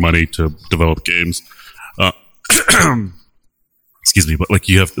get more money to develop games. Excuse me, but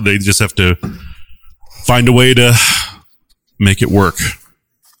they just have to find a way to make it work.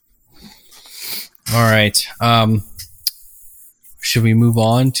 All right. Should we move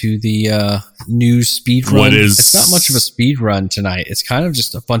on to the news speed run? It's not much of a speed run tonight. It's kind of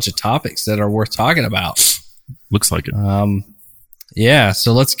just a bunch of topics that are worth talking about. Looks like it. Yeah,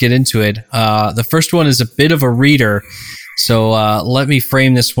 so let's get into it. The first one is a bit of a reader. So let me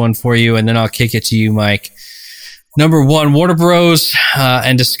frame this one for you, and then I'll kick it to you, Mike. Number one, Warner Bros.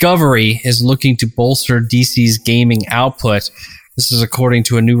 And Discovery is looking to bolster DC's gaming output. This is according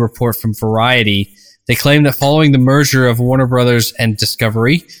to a new report from Variety. They claim that following the merger of Warner Brothers and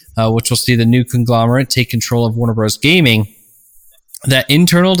Discovery, which will see the new conglomerate take control of Warner Bros. Gaming, that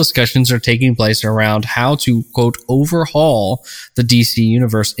internal discussions are taking place around how to, quote, overhaul the DC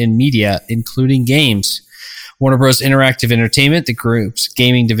universe in media, including games. Warner Bros. Interactive Entertainment, the group's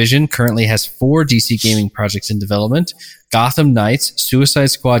gaming division, currently has 4 DC gaming projects in development: Gotham Knights,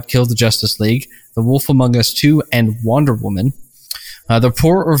 Suicide Squad Kill the Justice League, The Wolf Among Us 2, and Wonder Woman. The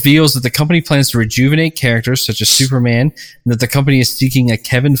report reveals that the company plans to rejuvenate characters such as Superman, and that the company is seeking a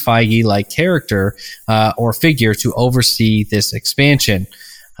Kevin Feige-like character or figure to oversee this expansion.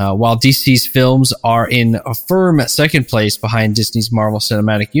 While DC's films are in a firm second place behind Disney's Marvel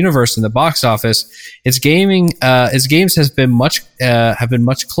Cinematic Universe in the box office, its games have been much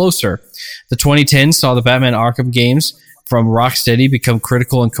closer. The 2010s saw the Batman Arkham games from Rocksteady become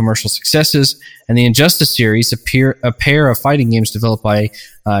critical and commercial successes, and the Injustice series, a pair of fighting games developed by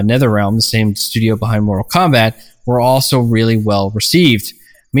NetherRealm, the same studio behind Mortal Kombat, were also really well received.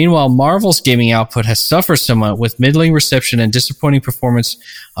 Meanwhile, Marvel's gaming output has suffered somewhat with middling reception and disappointing performance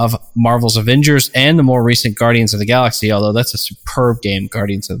of Marvel's Avengers and the more recent Guardians of the Galaxy, although that's a superb game,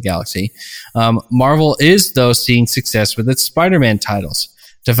 Guardians of the Galaxy. Marvel is, though, seeing success with its Spider-Man titles.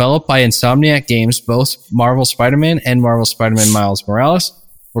 Developed by Insomniac Games, both Marvel Spider-Man and Marvel Spider-Man Miles Morales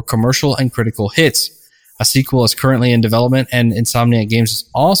were commercial and critical hits. A sequel is currently in development, and Insomniac Games is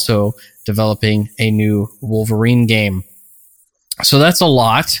also developing a new Wolverine game. So that's a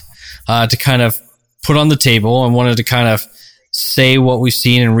lot to kind of put on the table. I wanted to kind of say what we've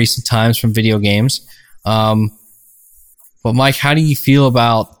seen in recent times from video games. But Mike, how do you feel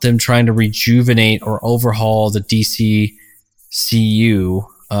about them trying to rejuvenate or overhaul the DCCU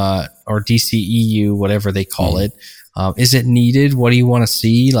or DCEU, whatever they call it? Is it needed? What do you want to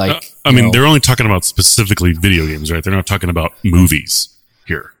see? Like, they're only talking about specifically video games, right? They're not talking about movies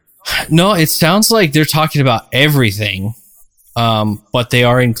here. No, it sounds like they're talking about everything. But they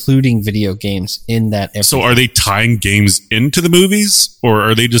are including video games in that everything. So are they tying games into the movies, or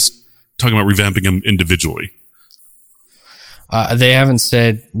are they just talking about revamping them individually? They haven't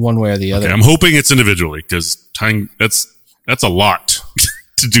said one way or the other. Okay, I'm hoping it's individually, because tying that's a lot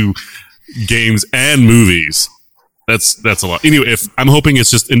to do games and movies. That's a lot. Anyway, I'm hoping it's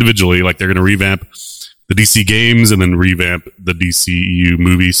just individually, like they're going to revamp the DC games and then revamp the DCEU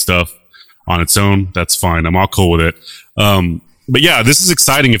movie stuff on its own. That's fine. I'm all cool with it. But yeah, this is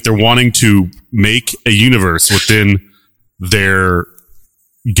exciting if they're wanting to make a universe within their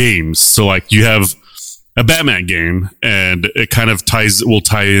games. So like you have a Batman game, and it kind of will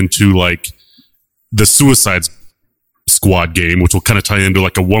tie into like the Suicide Squad game, which will kind of tie into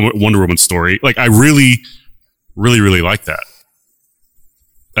like a Wonder Woman story. Like I really, really, really like that.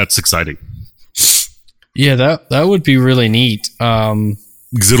 That's exciting. Yeah, that would be really neat. Because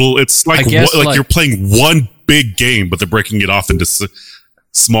it's like you're playing one big game, but they're breaking it off into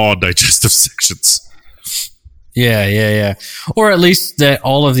small digestive sections. Yeah. Or at least that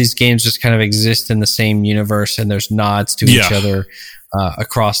all of these games just kind of exist in the same universe, and there's nods to each other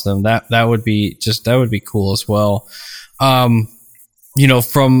across them. That would be cool as well. From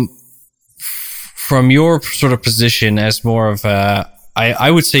your sort of position as more of I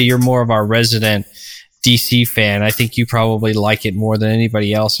would say you're more of our resident DC fan. I think you probably like it more than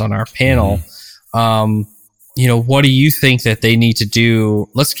anybody else on our panel. What do you think that they need to do?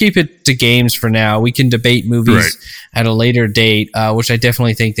 Let's keep it to games for now. We can debate movies at a later date, which I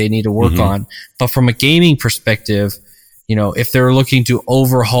definitely think they need to work on. But from a gaming perspective, if they're looking to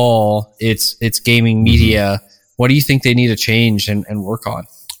overhaul its gaming media, what do you think they need to change and work on?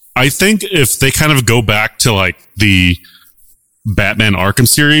 I think if they kind of go back to like the Batman Arkham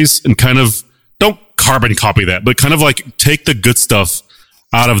series and kind of don't carbon copy that, but kind of like take the good stuff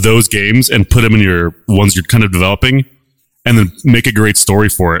out of those games and put them in your ones you're kind of developing, and then make a great story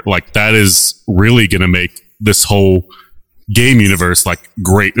for it. Like that is really going to make this whole game universe like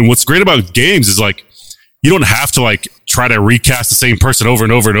great. And what's great about games is like, you don't have to like try to recast the same person over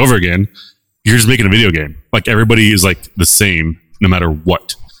and over and over again. You're just making a video game. Like everybody is like the same no matter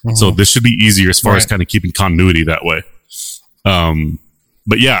what. So this should be easier as far as kind of keeping continuity that way.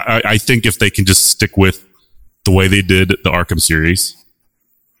 But yeah, I think if they can just stick with the way they did the Arkham series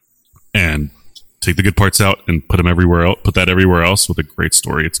and take the good parts out and put them everywhere else, put that everywhere else with a great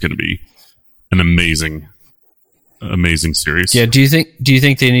story, it's going to be an amazing series. Yeah. Do you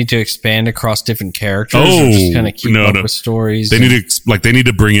think they need to expand across different characters, or just kind of keep up with stories? They need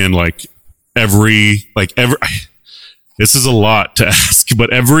to bring in every this is a lot to ask,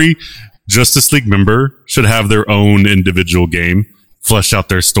 but every Justice League member should have their own individual game, flesh out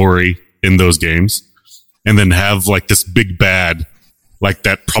their story in those games, and then have like this big bad like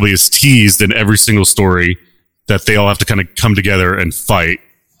that probably is teased in every single story that they all have to kind of come together and fight.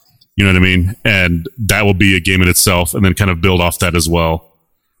 You know what I mean? And that will be a game in itself, and then kind of build off that as well.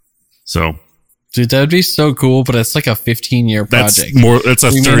 So, dude, that would be so cool, but it's like a 15-year project. That's a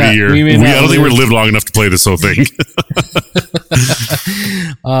 30-year. I don't think we're live long enough to play this whole thing.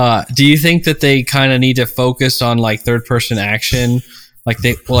 Do you think that they kind of need to focus on like third-person action, like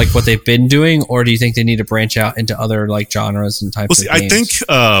what they've been doing, or do you think they need to branch out into other like genres and types of games? I think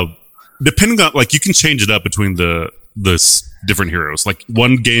depending on like you can change it up between the different heroes. Like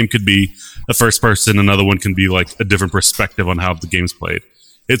one game could be a first person, another one can be like a different perspective on how the game's played.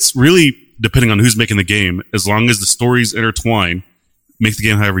 it's really depending on who's making the game. As long as the stories intertwine, make the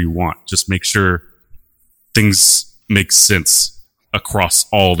game however you want. Just make sure things make sense across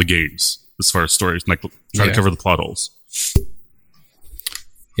all the games as far as stories. Like try to cover the plot holes.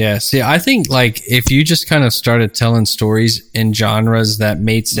 Yeah, see, I think like if you just kind of started telling stories in genres that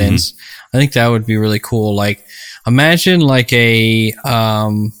made sense, I think that would be really cool. Like, imagine like a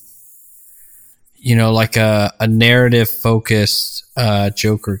like a narrative focused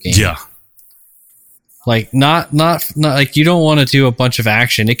Joker game. Yeah. Like not like you don't want to do a bunch of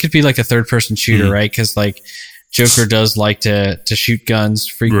action. It could be like a third person shooter, right? Because like Joker does like to shoot guns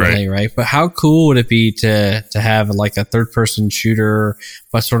frequently, right? But how cool would it be to have like a third person shooter,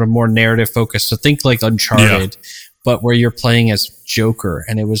 but sort of more narrative focused? So think like Uncharted, but where you're playing as Joker,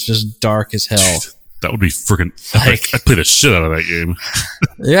 and it was just dark as hell. That would be freaking epic. I'd play the shit out of that game.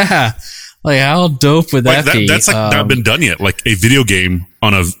 Yeah. Like how dope would that be? That's like not been done yet. Like a video game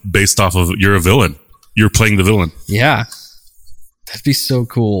based off of you're a villain. You're playing the villain. Yeah. That'd be so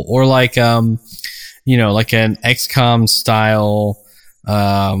cool. Or like like an XCOM style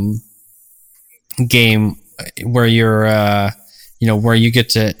game where you're where you get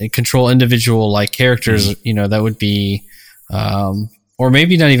to control individual like characters, that would be or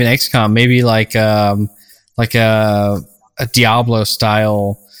maybe not even XCOM, maybe like a Diablo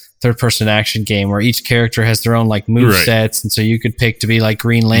style third-person action game where each character has their own like move sets, and so you could pick to be like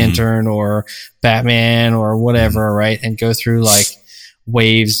Green Lantern or Batman or whatever, right? And go through like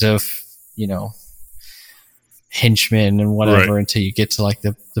waves of henchmen and whatever until you get to like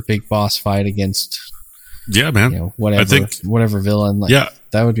the big boss fight against whatever villain. Like,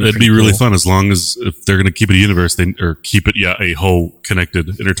 that would be it'd be really fun, as long as if they're going to keep it a universe, a whole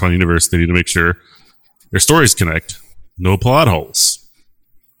connected, intertwined universe. They need to make sure their stories connect, no plot holes.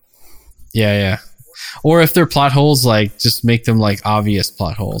 Yeah. Or if they're plot holes, like just make them like obvious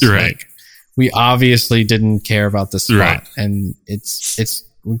plot holes. Right. Like, we obviously didn't care about this plot, and it's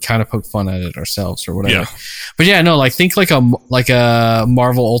we kind of poke fun at it ourselves or whatever. Yeah. But yeah, no, like think like a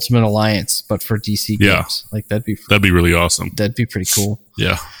Marvel Ultimate Alliance, but for DC games. Like that'd be really awesome. That'd be pretty cool.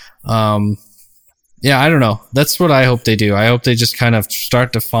 Yeah. Yeah, I don't know. That's what I hope they do. I hope they just kind of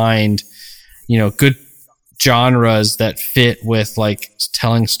start to find, good genres that fit with like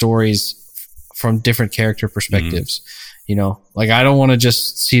telling stories from different character perspectives. Like I don't want to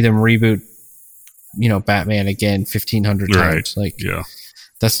just see them reboot, Batman again 1,500 times. Like,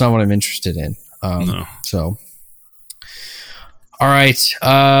 that's not what I'm interested in. No. So, all right.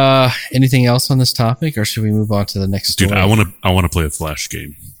 Anything else on this topic, or should we move on to the next story? Dude, I want to play a Flash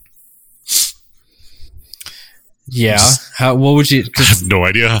game. Yeah. What would you? I have no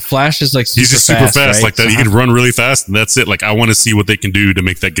idea. Flash is like he's just super fast right? Like that. He can run really fast, and that's it. Like I want to see what they can do to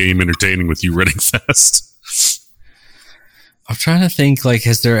make that game entertaining with you running fast. I'm trying to think. Like,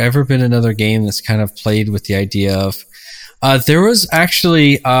 has there ever been another game that's kind of played with the idea of? There was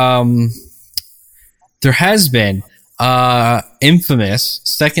actually. There has been Infamous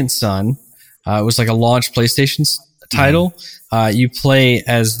Second Son. It was like a launch PlayStation title. You play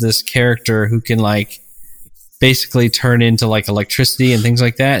as this character who can like basically turn into like electricity and things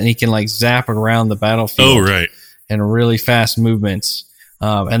like that, and he can like zap around the battlefield. Oh, right. And really fast movements,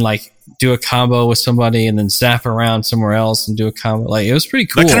 and like do a combo with somebody and then zap around somewhere else and do a combo. Like it was pretty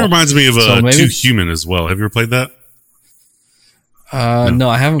cool. That kind of reminds me of Too Human as well. Have you ever played that? No,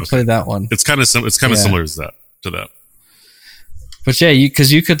 I haven't played that one. It's kind of similar to that. But yeah,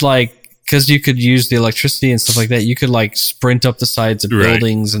 because you could use the electricity and stuff like that. You could like sprint up the sides of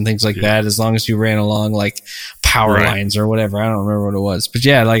buildings and things like that, as long as you ran along like power lines or whatever. I don't remember what it was, but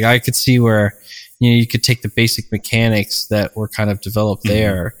yeah, like I could see where you could take the basic mechanics that were kind of developed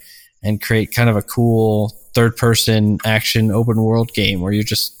there and create kind of a cool third-person action open world game where you're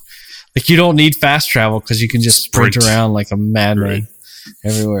just like you don't need fast travel because you can just sprint around like a madman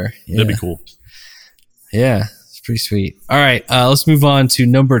everywhere. Yeah. That'd be cool. Yeah. Pretty sweet. All right, let's move on to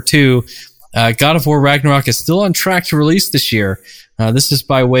number 2. God of War Ragnarok is still on track to release this year. This is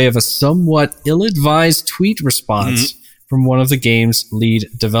by way of a somewhat ill-advised tweet response from one of the game's lead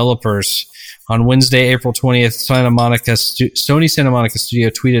developers. On Wednesday, April 20th, Sony Santa Monica Studio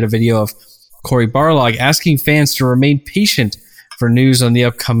tweeted a video of Cory Barlog asking fans to remain patient for news on the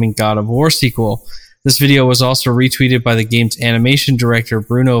upcoming God of War sequel. This video was also retweeted by the game's animation director,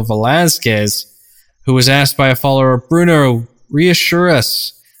 Bruno Velasquez, who was asked by a follower, Bruno, reassure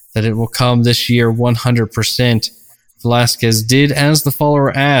us that it will come this year 100%. Velasquez did as the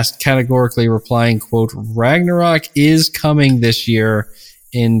follower asked, categorically replying, quote, Ragnarok is coming this year,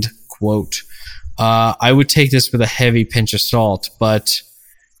 end quote. I would take this with a heavy pinch of salt, but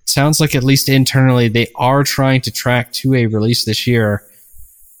it sounds like at least internally they are trying to track to a release this year.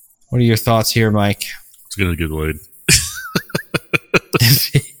 What are your thoughts here, Mike? It's gonna get delayed.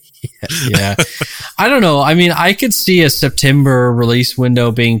 Yeah. I don't know. I mean, I could see a September release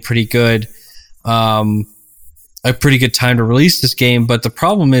window being pretty good. A pretty good time to release this game, but the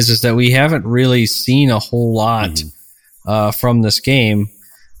problem is that we haven't really seen a whole lot from this game.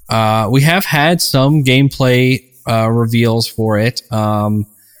 We have had some gameplay reveals for it,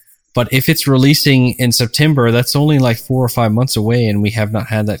 but if it's releasing in September, that's only like 4 or 5 months away, and we have not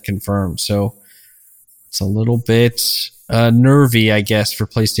had that confirmed. So it's a little bit nervy, I guess, for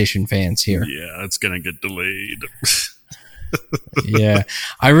PlayStation fans here. Yeah, it's gonna get delayed. Yeah,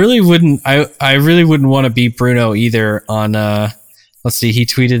 I really wouldn't want to beat Bruno either on let's see, he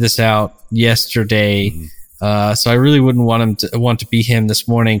tweeted this out yesterday. So I really wouldn't want to be him this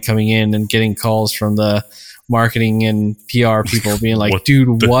morning, coming in and getting calls from the marketing and PR people being like, what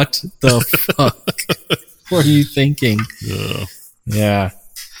the fuck? What are you thinking? Yeah.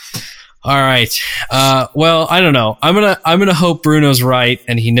 All right. Well, I don't know. I'm gonna hope Bruno's right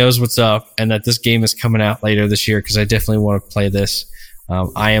and he knows what's up, and that this game is coming out later this year, because I definitely want to play this.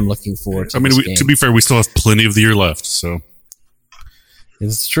 I am looking forward to this game. To be fair, we still have plenty of the year left, so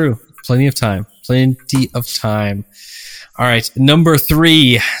it's true. Plenty of time. All right. Number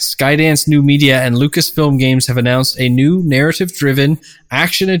 3, Skydance New Media and Lucasfilm Games have announced a new narrative-driven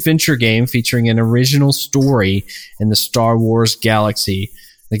action-adventure game featuring an original story in the Star Wars galaxy.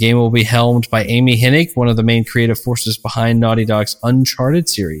 The game will be helmed by Amy Hennig, one of the main creative forces behind Naughty Dog's Uncharted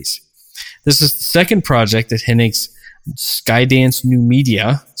series. This is the second project that Hennig's Skydance New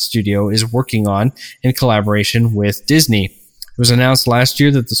Media studio is working on in collaboration with Disney. It was announced last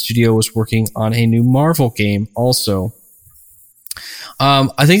year that the studio was working on a new Marvel game also.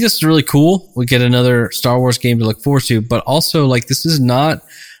 I think this is really cool. We get another Star Wars game to look forward to, but also, like, this is not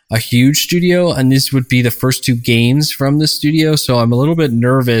a huge studio, and this would be the first 2 games from this studio, so I'm a little bit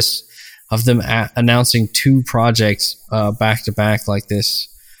nervous of them announcing 2 projects back to back like this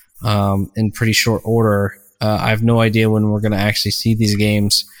in pretty short order. I have no idea when we're going to actually see these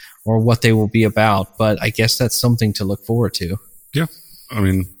games or what they will be about, but I guess that's something to look forward to. Yeah. I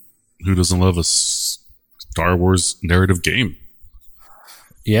mean, who doesn't love a Star Wars narrative game?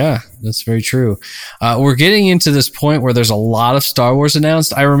 Yeah, that's very true. We're getting into this point where there's a lot of Star Wars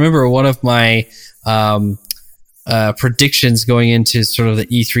announced. I remember one of my predictions going into sort of the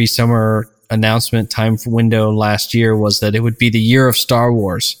E3 summer announcement time window last year was that it would be the year of Star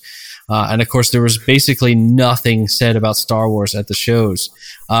Wars. And of course, there was basically nothing said about Star Wars at the shows.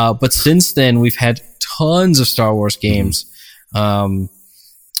 But since then, we've had tons of Star Wars games, sort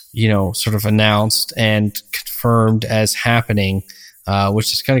of announced and confirmed as happening.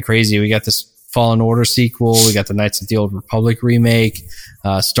 Which is kind of crazy. We got this Fallen Order sequel. We got the Knights of the Old Republic remake,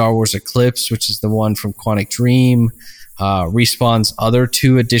 Star Wars Eclipse, which is the one from Quantic Dream, Respawn's other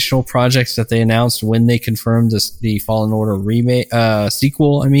 2 additional projects that they announced when they confirmed the Fallen Order remake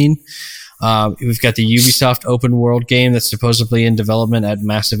sequel. We've got the Ubisoft open world game that's supposedly in development at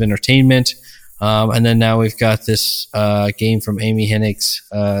Massive Entertainment, and then now we've got this game from Amy Hennig's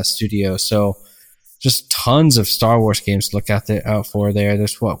studio. So just tons of Star Wars games to look out for there.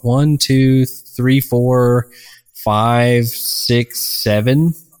 There's 1, 2, 3, 4, 5, 6,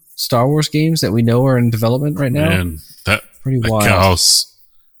 7 Star Wars games that we know are in development right now. Man, that pretty wild. Chaos.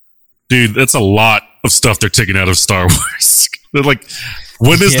 Dude, that's a lot of stuff they're taking out of Star Wars. They're like,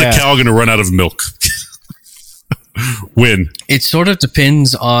 when is the cow going to run out of milk? When? It sort of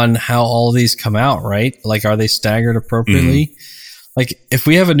depends on how all these come out, right? Like, are they staggered appropriately? Like, if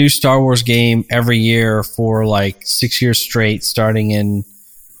we have a new Star Wars game every year for like 6 years straight, starting in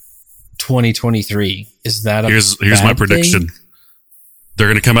 2023, is that here's my prediction? Thing? They're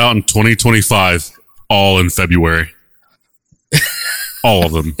going to come out in 2025, all in February. All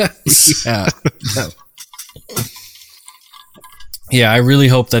of them. Yeah. Yeah, I really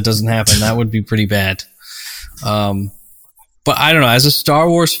hope that doesn't happen. That would be pretty bad. But I don't know. As a Star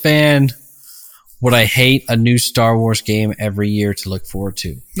Wars fan, would I hate a new Star Wars game every year to look forward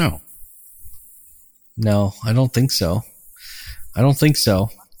to? No, I don't think so.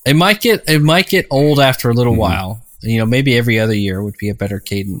 It might get old after a little while. Maybe every other year would be a better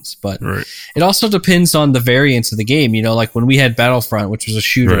cadence, but It also depends on the variants of the game. Like when we had Battlefront, which was a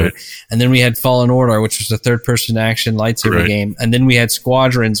shooter, and then we had Fallen Order, which was a third-person action lightsaber game, and then we had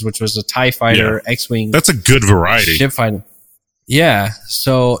Squadrons, which was a TIE fighter, X-wing. That's a good variety. Ship fighter. Yeah,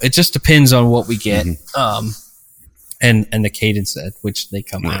 so it just depends on what we get, and the cadence at which they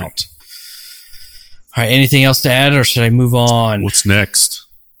come out. All right, anything else to add, or should I move on? What's next?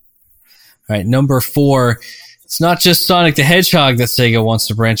 All right, number 4. It's not just Sonic the Hedgehog that Sega wants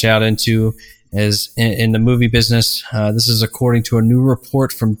to branch out into. as in the movie business. This is according to a new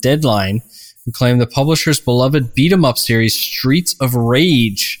report from Deadline, who claim the publisher's beloved beat-em-up series Streets of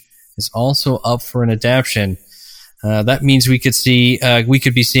Rage is also up for an adaptation. That means we could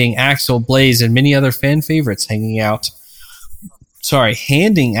be seeing Axel, Blaze, and many other fan favorites handing out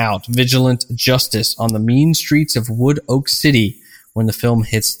vigilant justice on the mean streets of Wood Oak City when the film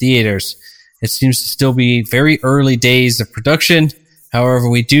hits theaters. It seems to still be very early days of production. However,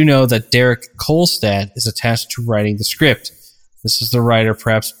 we do know that Derek Kolstad is attached to writing the script. This is the writer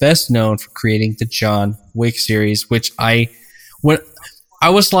perhaps best known for creating the John Wick series, which I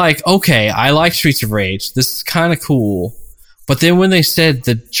was like, okay, I like Streets of Rage. This is kind of cool. But then when they said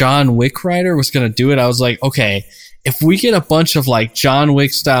the John Wick writer was going to do it, I was like, okay, if we get a bunch of like John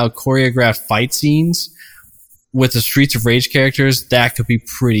Wick style choreographed fight scenes with the Streets of Rage characters, that could be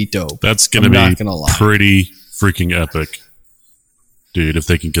pretty dope. That's going to be pretty freaking epic, dude, if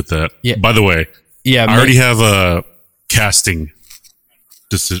they can get that. Yeah. By the way, yeah, I already have a casting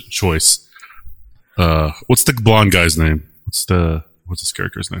choice. What's the blonde guy's name? What's his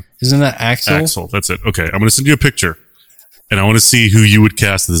character's name? Isn't that Axel? Axel, that's it. Okay, I'm going to send you a picture, and I want to see who you would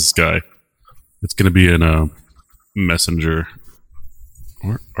cast as this guy. It's going to be in a Messenger.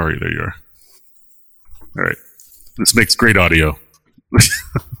 Where are you? There you are. All right. This makes great audio.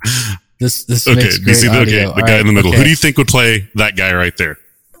 This okay, makes great see audio. the guy in the middle. Okay. Who do you think would play that guy right there?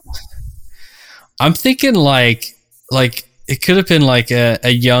 I'm thinking like it could have been like a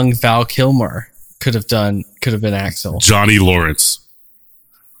young Val Kilmer could have been Axel. Johnny Lawrence.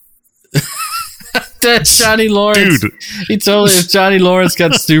 That's Johnny Lawrence. Dude. If Johnny Lawrence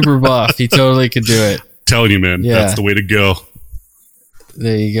got super buff, he totally could do it. Telling you, man, that's the way to go.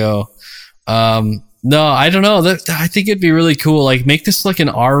 There you go. No, I don't know. I think it'd be really cool. Like, make this like an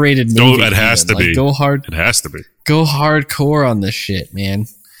R-rated movie. No, it has to be. Go hard. It has to be. Go hardcore on this shit, man.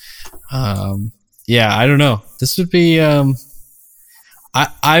 Yeah, I don't know. This would be. I'm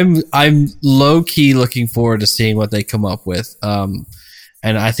low key looking forward to seeing what they come up with. And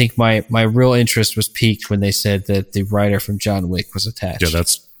I think my real interest was piqued when they said that the writer from John Wick was attached. Yeah,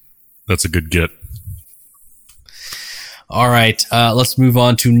 that's a good get. All right, let's move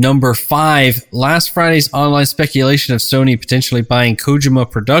on to number 5. Last Friday's online speculation of Sony potentially buying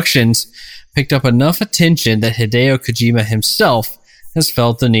Kojima Productions picked up enough attention that Hideo Kojima himself has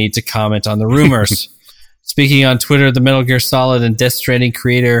felt the need to comment on the rumors. Speaking on Twitter, the Metal Gear Solid and Death Stranding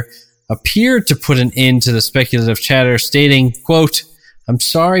creator appeared to put an end to the speculative chatter, stating, quote, "I'm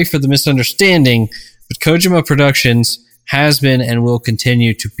sorry for the misunderstanding, but Kojima Productions has been and will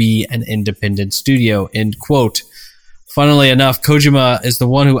continue to be an independent studio," end quote. Funnily enough, Kojima is the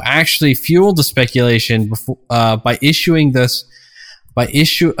one who actually fueled the speculation before issuing the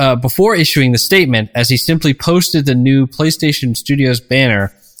statement, as he simply posted the new PlayStation Studios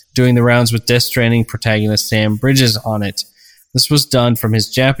banner doing the rounds with Death Stranding protagonist Sam Bridges on it. This was done from his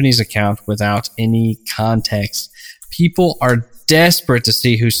Japanese account without any context. People are desperate to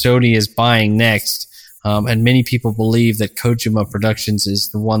see who Sony is buying next, and many people believe that Kojima Productions is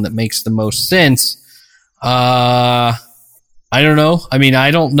the one that makes the most sense. I don't know. I mean,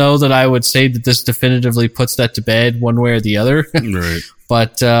 I don't know that I would say that this definitively puts that to bed one way or the other. Right.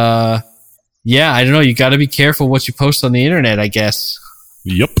 But, yeah, I don't know. You got to be careful what you post on the internet, I guess.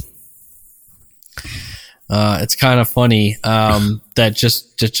 Yep. It's kind of funny, that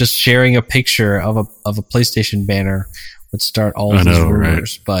just sharing a picture of a PlayStation banner would start all of these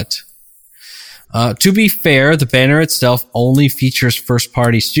rumors. Right. But, to be fair, the banner itself only features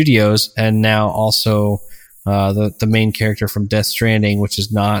first-party studios, and now also the main character from Death Stranding, which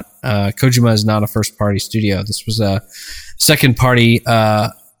is not Kojima is not a first-party studio. This was a second-party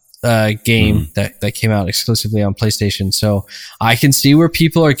game that came out exclusively on PlayStation. So I can see where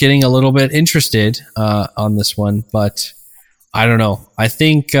people are getting a little bit interested on this one, but I don't know. I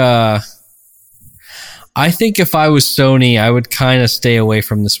think if I was Sony, I would kind of stay away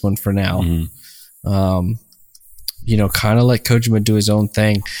from this one for now. Mm-hmm. Kind of let Kojima do his own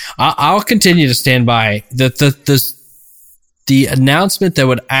thing. I'll continue to stand by the announcement that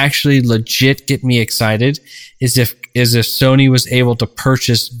would actually legit get me excited is if Sony was able to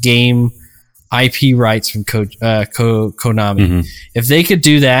purchase game IP rights from Konami. Mm-hmm. If they could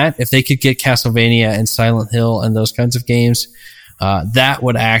do that, if they could get Castlevania and Silent Hill and those kinds of games, that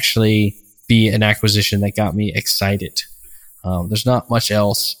would actually be an acquisition that got me excited. There's not much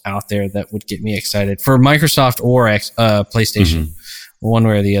else out there that would get me excited for Microsoft or PlayStation, one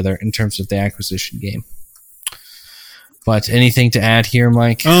way or the other, in terms of the acquisition game. But anything to add here,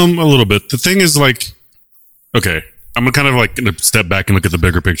 Mike? A little bit. The thing is, like, okay, I'm kind of like going to step back and look at the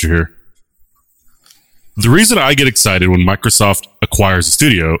bigger picture here. The reason I get excited when Microsoft acquires a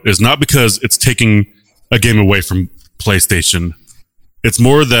studio is not because it's taking a game away from PlayStation. It's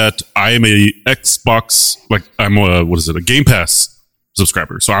more that I am a Xbox, like I'm a Game Pass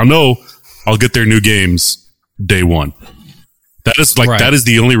subscriber. So I know I'll get their new games day one. That is that is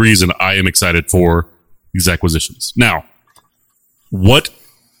the only reason I am excited for these acquisitions. Now, when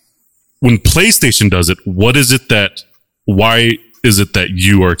PlayStation does it, why is it that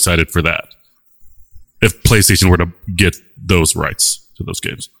you are excited for that? If PlayStation were to get those rights to those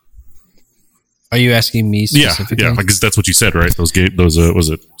games. Are you asking me specifically? Yeah, because that's what you said, right? Those games, was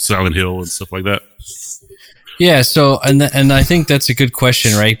it Silent Hill and stuff like that? Yeah, so and I think that's a good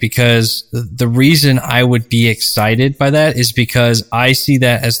question, right? Because the reason I would be excited by that is because I see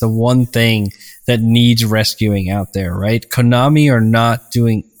that as the one thing that needs rescuing out there, right? Konami are not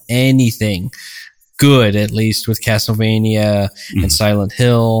doing anything good, at least with Castlevania and Silent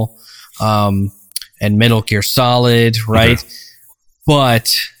Hill, and Metal Gear Solid, right? Okay.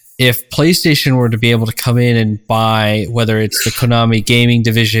 But if PlayStation were to be able to come in and buy, whether it's the Konami gaming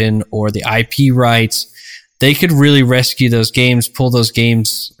division or the IP rights, they could really rescue those games, pull those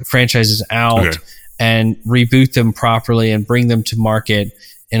games franchises out, and reboot them properly and bring them to market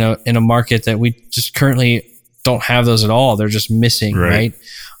in a market that we just currently don't have those at all. They're just missing, right?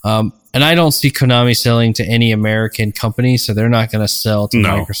 And I don't see Konami selling to any American company, so they're not going to sell to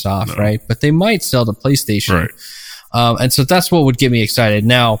Microsoft, right? But they might sell to PlayStation. Right. And so that's what would get me excited.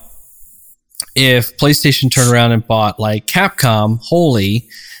 Now, if PlayStation turned around and bought like Capcom wholly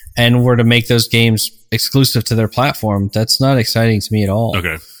and were to make those games exclusive to their platform, that's not exciting to me at all.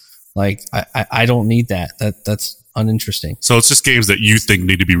 Okay. Like, I don't need that. That's uninteresting. So it's just games that you think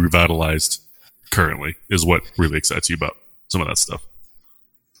need to be revitalized currently is what really excites you about some of that stuff.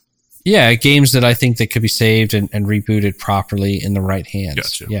 Yeah, games that I think that could be saved and rebooted properly in the right hands.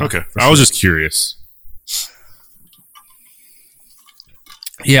 Gotcha. Yeah, okay. I was just curious.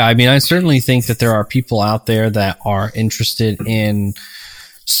 Yeah, I mean, I certainly think that there are people out there that are interested in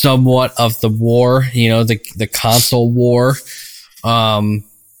somewhat of the war, the console war.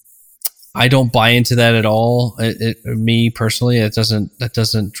 I don't buy into that at all. Me personally, that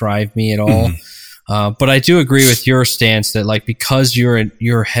doesn't drive me at all. But I do agree with your stance that, like, because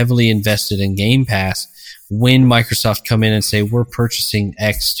you're heavily invested in Game Pass, when Microsoft come in and say we're purchasing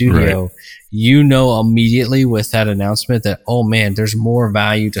X studio, immediately with that announcement that, oh man, there's more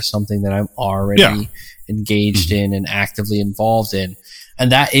value to something that I'm already engaged in and actively involved in,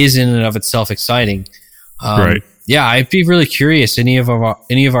 and that is in and of itself exciting. Yeah, I'd be really curious. Any of our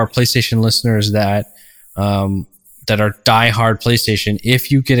PlayStation listeners that are diehard PlayStation, if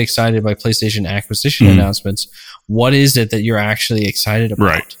you get excited by PlayStation acquisition announcements, what is it that you're actually excited about?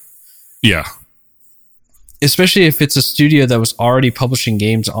 Right. Yeah. Especially if it's a studio that was already publishing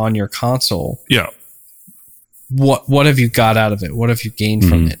games on your console. Yeah. What have you got out of it? What have you gained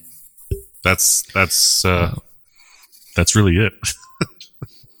from it? That's really it.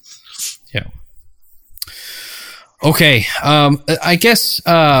 Yeah. Okay. I guess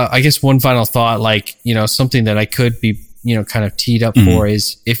one final thought, like, something that I could be, kind of teed up for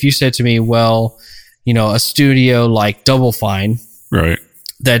is if you said to me, well, a studio like Double Fine, right,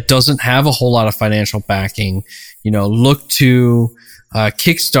 that doesn't have a whole lot of financial backing, look to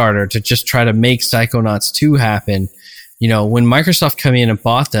Kickstarter to just try to make Psychonauts 2 happen. When Microsoft come in and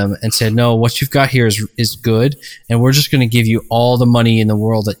bought them and said, no, what you've got here is good, and we're just going to give you all the money in the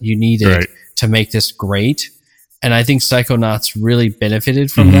world that you needed to make this great. And I think Psychonauts really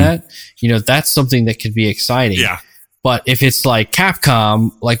benefited from that. That's something that could be exciting. Yeah. But if it's like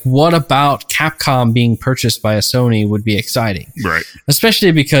Capcom, like, what about Capcom being purchased by a Sony would be exciting? Right.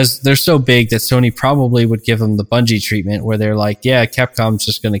 Especially because they're so big that Sony probably would give them the Bungie treatment where they're like, yeah, Capcom's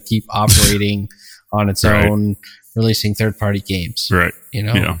just going to keep operating on its own, releasing third-party games. Right.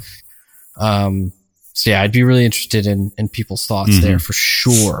 Yeah. So yeah, I'd be really interested in people's thoughts there for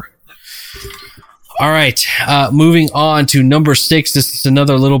sure. All right. Moving on to number 6. This is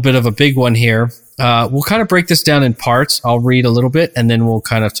another little bit of a big one here. We'll kind of break this down in parts. I'll read a little bit and then we'll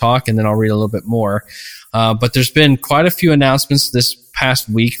kind of talk and then I'll read a little bit more. But there's been quite a few announcements this past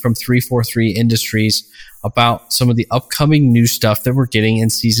week from 343 Industries about some of the upcoming new stuff that we're getting in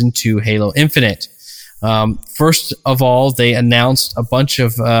Season 2 Halo Infinite. First of all, they announced they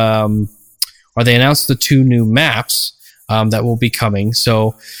announced the 2 new maps that will be coming.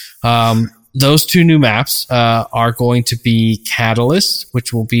 So those 2 new maps are going to be Catalyst,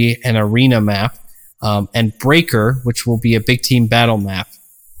 which will be an arena map, and Breaker, which will be a big team battle map.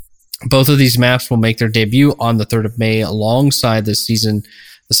 Both of these maps will make their debut on the 3rd of May alongside the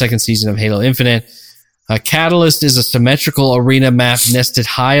second season of Halo Infinite. Catalyst is a symmetrical arena map nested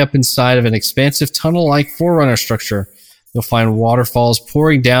high up inside of an expansive tunnel-like Forerunner structure. You'll find waterfalls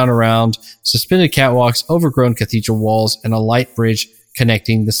pouring down around, suspended catwalks, overgrown cathedral walls, and a light bridge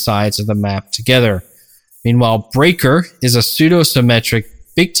connecting the sides of the map together. Meanwhile, Breaker is a pseudo-symmetric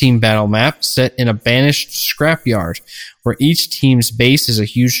big team battle map set in a banished scrapyard, where each team's base is a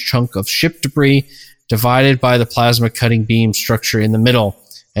huge chunk of ship debris divided by the plasma cutting beam structure in the middle.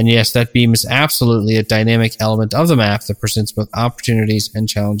 And yes, that beam is absolutely a dynamic element of the map that presents both opportunities and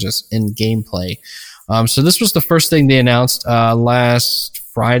challenges in gameplay. So this was the first thing they announced last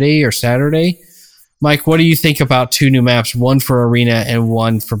Friday or Saturday. Mike, what do you think about 2 new maps, one for Arena and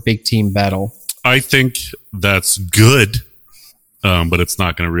one for Big Team Battle? I think that's good, but it's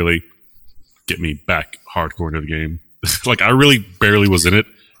not going to really get me back hardcore into the game. Like, I really barely was in it,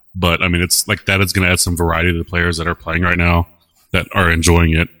 but I mean, it's like that. It's going to add some variety to the players that are playing right now that are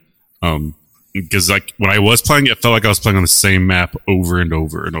enjoying it. Because like when I was playing, it felt like I was playing on the same map over and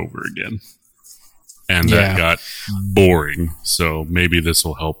over and over again. And that got boring. So maybe this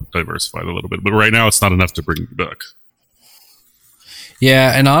will help diversify it a little bit. But right now, it's not enough to bring me back.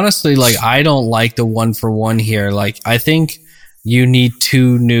 Yeah, and honestly, like, I don't like the 1-for-1 here. Like, I think you need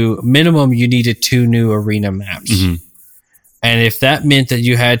 2 new, minimum, you needed 2 new arena maps. Mm-hmm. And if that meant that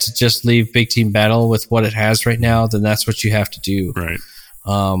you had to just leave Big Team Battle with what it has right now, then that's what you have to do. Right.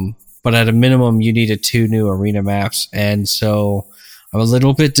 But at a minimum, you needed 2 new arena maps. And so I'm a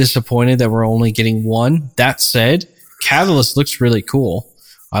little bit disappointed that we're only getting 1. That said, Catalyst looks really cool.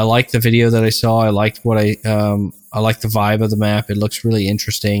 I like the video that I saw. I liked what I like the vibe of the map. It looks really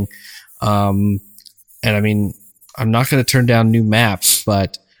interesting. And I mean, I'm not going to turn down new maps,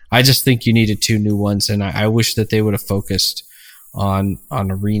 but I just think you needed 2 new ones. And I wish that they would have focused on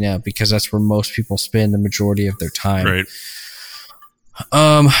Arena, because that's where most people spend the majority of their time. Right.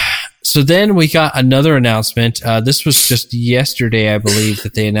 So then we got another announcement. This was just yesterday, I believe,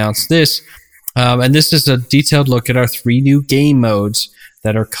 that they announced this. And this is a detailed look at our 3 new game modes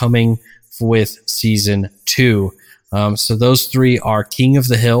that are coming with Season 2. So those 3 are King of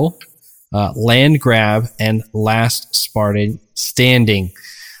the Hill, Land Grab, and Last Spartan Standing.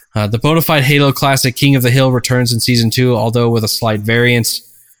 The bona fide Halo classic King of the Hill returns in Season 2, although with a slight variance.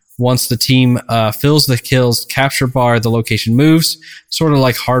 Once the team fills the kills capture bar, the location moves, sort of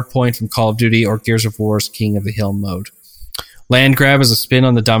like Hardpoint from Call of Duty or Gears of War's King of the Hill mode. Land Grab is a spin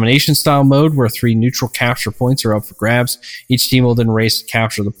on the domination style mode where 3 neutral capture points are up for grabs. Each team will then race to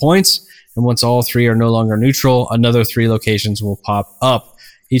capture the points, and once all 3 are no longer neutral, another 3 locations will pop up.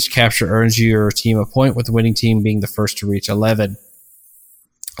 Each capture earns your team a point, with the winning team being the first to reach 11.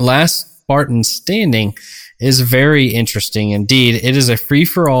 Last Spartan Standing is very interesting indeed. It is a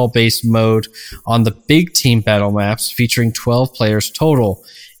free-for-all based mode on the big team battle maps featuring 12 players total.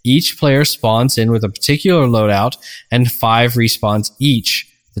 Each player spawns in with a particular loadout, and 5 respawns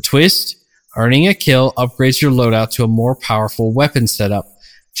each. The twist? Earning a kill upgrades your loadout to a more powerful weapon setup,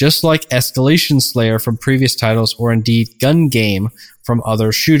 just like Escalation Slayer from previous titles, or indeed Gun Game from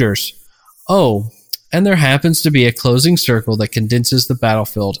other shooters. Oh, and there happens to be a closing circle that condenses the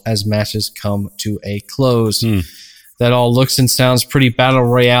battlefield as matches come to a close. That all looks and sounds pretty Battle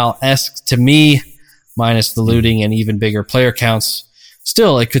Royale-esque to me, minus the looting and even bigger player counts.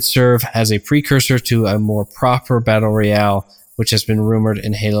 Still, it could serve as a precursor to a more proper Battle Royale, which has been rumored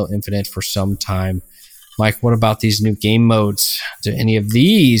in Halo Infinite for some time. Mike, what about these new game modes? Do any of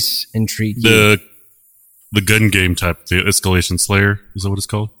these intrigue you? The gun game type, the Escalation Slayer, is that what it's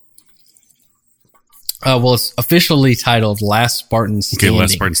called? Well, it's officially titled Last Spartan Standing. Okay,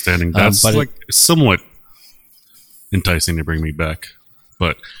 Last Spartan Standing. That's like somewhat enticing to bring me back.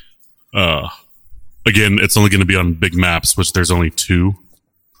 But again, it's only going to be on big maps, which there's only 2.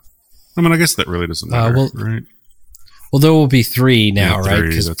 I mean, I guess that really doesn't matter, right? Well, there will be 3 now, right?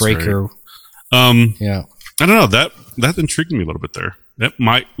 Because Breaker. Right. Yeah. I don't know. That intrigued me a little bit there. That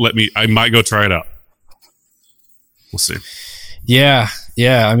might I might go try it out. We'll see. Yeah.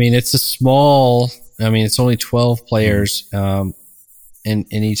 I mean, it's it's only 12 players in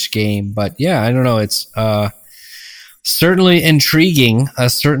each game, but yeah, I don't know. It's certainly intriguing.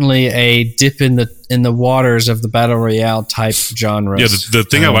 Certainly a dip in the waters of the Battle Royale type genre. Yeah, the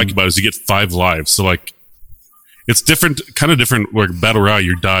thing I like about it is you get 5 lives, so like it's different, kind of different. Like Battle Royale,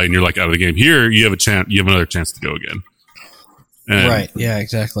 you die and you're like out of the game. Here, you have a chance. You have another chance to go again. And right. Yeah.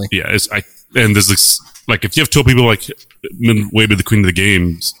 Exactly. Yeah. And there's this, like, if you have 12 people, like, way to the queen of the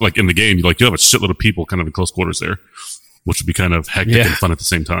games, like, in the game, you have a shitload of people kind of in close quarters there, which would be kind of hectic and fun at the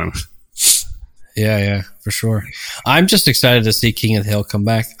same time. Yeah, for sure. I'm just excited to see King of the Hill come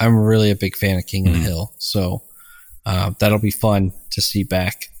back. I'm really a big fan of King of the Hill, so that'll be fun to see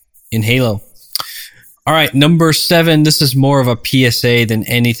back in Halo. All right, number 7. This is more of a PSA than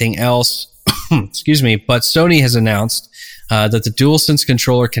anything else. Excuse me. But Sony has announced that the DualSense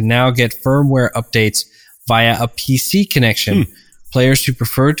controller can now get firmware updates via a PC connection. Players who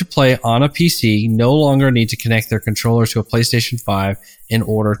prefer to play on a PC no longer need to connect their controller to a PlayStation 5 in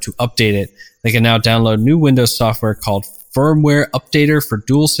order to update it. They can now download new Windows software called Firmware Updater for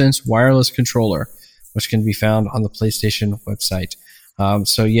DualSense Wireless Controller, which can be found on the PlayStation website.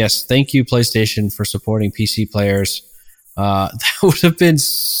 So yes, thank you, PlayStation, for supporting PC players. That would have been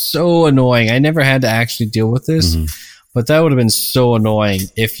so annoying. I never had to actually deal with this, but that would have been so annoying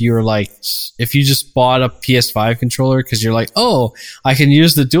if you just bought a PS5 controller because you're like, oh, I can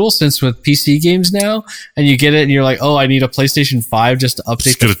use the DualSense with PC games now, and you get it and you're like, oh, I need a PlayStation 5 just to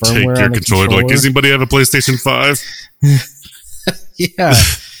update the firmware on the controller. Like, does anybody have a PlayStation 5? Yeah.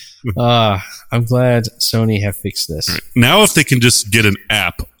 I'm glad Sony have fixed this. Right. Now, if they can just get an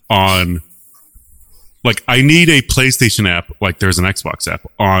app on, like, I need a PlayStation app, like there's an Xbox app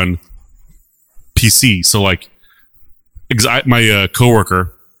on PC. So, like, my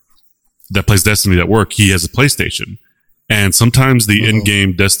coworker that plays Destiny at work, he has a PlayStation, and sometimes the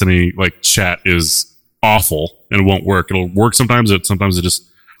in-game Destiny like chat is awful and it won't work. It'll work sometimes it just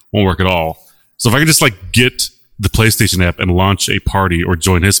won't work at all. So if I could just like get the PlayStation app and launch a party or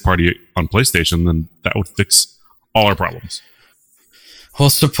join his party on PlayStation, then that would fix all our problems. Well,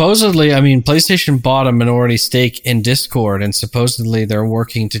 supposedly, I mean, PlayStation bought a minority stake in Discord, and supposedly they're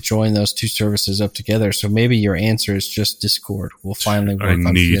working to join those two services up together. So maybe your answer is just Discord. We'll finally work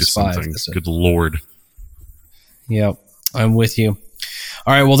on PS5. Good Lord. Yep, I'm with you.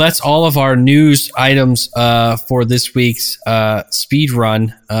 All right, well, that's all of our news items for this week's speed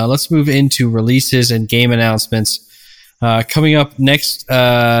run. Let's move into releases and game announcements. Coming up next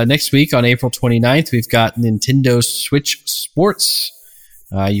week on April 29th, we've got Nintendo Switch Sports.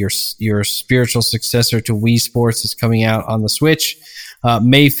 Your spiritual successor to Wii Sports is coming out on the Switch.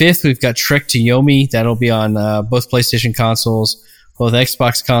 May 5th, we've got Trek to Yomi. That'll be on both PlayStation consoles, both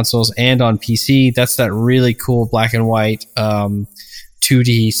Xbox consoles, and on PC. That's that really cool black and white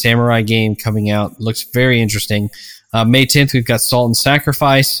 2D samurai game coming out. Looks very interesting. May 10th, we've got Salt and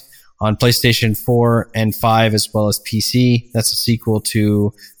Sacrifice on PlayStation 4 and 5 as well as PC. That's a sequel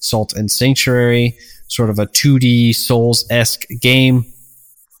to Salt and Sanctuary, sort of a 2D Souls-esque game.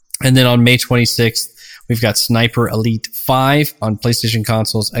 And then on May 26th, we've got Sniper Elite 5 on PlayStation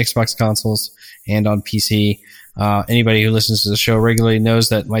consoles, Xbox consoles, and on PC. Anybody who listens to the show regularly knows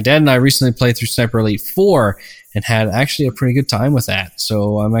that my dad and I recently played through Sniper Elite 4 and had actually a pretty good time with that.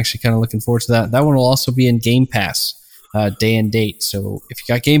 So I'm actually kind of looking forward to that. That one will also be in Game Pass day and date. So if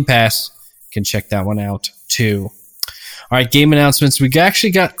you got Game Pass, you can check that one out too. All right, game announcements. We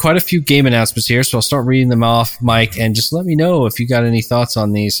actually got quite a few game announcements here, so I'll start reading them off, Mike, and just let me know if you got any thoughts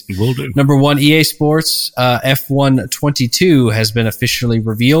on these. Will do. Number 1, EA Sports F1 22 has been officially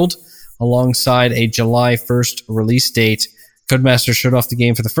revealed alongside a July 1st release date. Codemasters showed off the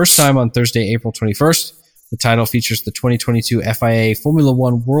game for the first time on Thursday, April 21st. The title features the 2022 FIA Formula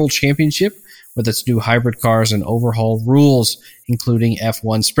One World Championship with its new hybrid cars and overhauled rules, including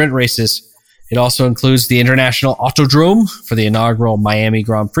F1 sprint races. It also includes the International Autodrome for the inaugural Miami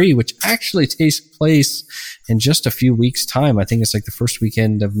Grand Prix, which actually takes place in just a few weeks' time. I think it's like the first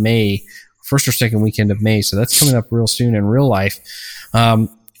weekend of May, first or second weekend of May. So that's coming up real soon in real life. And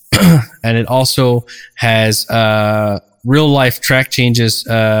it also has real life track changes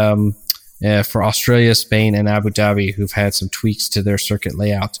for Australia, Spain, and Abu Dhabi, who've had some tweaks to their circuit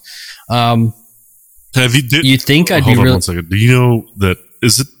layout. You think I'd be hold on 1 second. Do you know that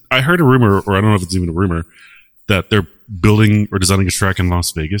I heard a rumor, or I don't know if it's even a rumor, that they're building or designing a track in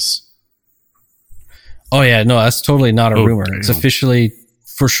Las Vegas. Oh yeah, no, that's totally not a rumor. Damn. It's officially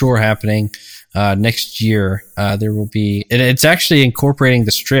for sure happening next year. There will be, and it's actually incorporating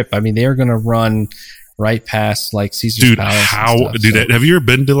the Strip. I mean, they're going to run right past like Caesar's Palace. Have you ever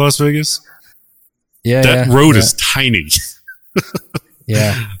been to Las Vegas? Yeah, that road is tiny.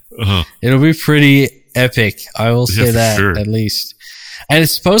 Yeah, it'll be pretty epic. I will say that sure. At least. And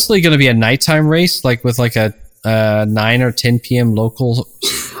it's supposedly going to be a nighttime race, like with like a 9 or 10 p.m. local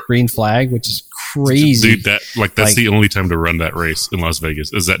green flag, which is crazy. Dude, that's the only time to run that race in Las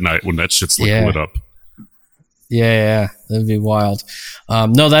Vegas is that night when that shit's lit up. Yeah, that'd be wild.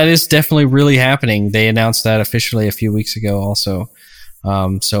 No, that is definitely really happening. They announced that officially a few weeks ago also.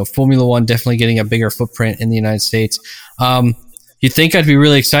 So Formula One definitely getting a bigger footprint in the United States. You'd think I'd be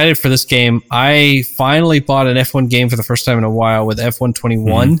really excited for this game. I finally bought an F1 game for the first time in a while with F1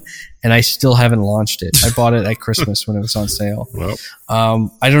 21, and I still haven't launched it. I bought it at Christmas when it was on sale. Well,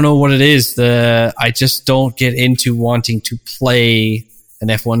 I don't know what it is. I just don't get into wanting to play an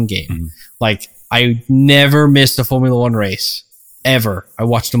F1 game. Like, I never missed a Formula One race ever. I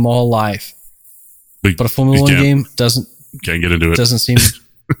watched them all live, but a Formula One game can't get into it. Doesn't seem.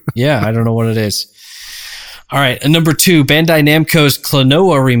 Yeah, I don't know what it is. All right, and number 2, Bandai Namco's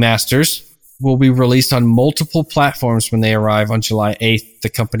Klonoa remasters will be released on multiple platforms when they arrive on July 8th. The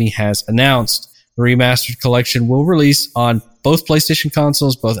company has announced the remastered collection will release on both PlayStation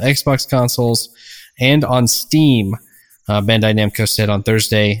consoles, both Xbox consoles, and on Steam. Bandai Namco said on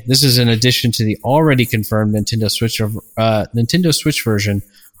Thursday. This is in addition to the already confirmed Nintendo Switch version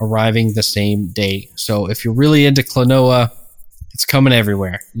arriving the same day. So if you're really into Klonoa, it's coming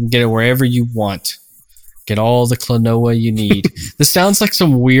everywhere. You can get it wherever you want. Get all the Klonoa you need. This sounds like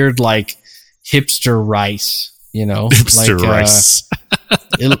some weird, like, hipster rice, you know? Hipster rice.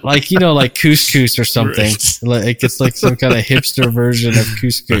 Like couscous or something. Right. Like it's like some kind of hipster version of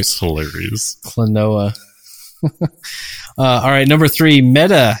couscous. That's hilarious. Klonoa. All right, number 3,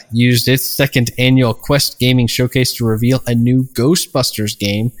 Meta used its second annual Quest Gaming Showcase to reveal a new Ghostbusters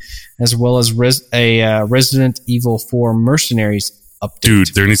game, as well as Resident Evil 4 Mercenaries update. Dude,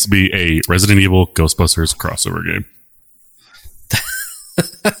 there needs to be a Resident Evil Ghostbusters crossover game.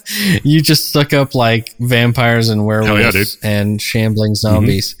 You just suck up like vampires and werewolves and shambling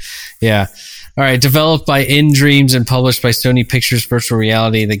zombies. Mm-hmm. Yeah. All right. Developed by InDreams and published by Sony Pictures Virtual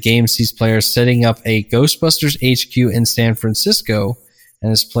Reality, the game sees players setting up a Ghostbusters HQ in San Francisco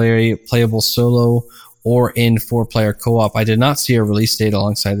and is playable solo or in 4-player co-op. I did not see a release date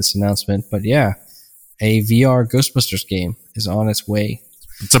alongside this announcement, but yeah, a VR Ghostbusters game is on its way.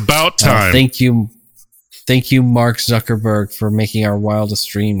 It's about time. Thank you, Mark Zuckerberg, for making our wildest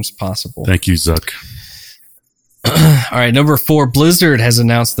dreams possible. Thank you, Zuck. All right, number 4, Blizzard has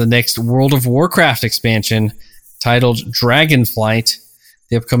announced the next World of Warcraft expansion titled Dragonflight.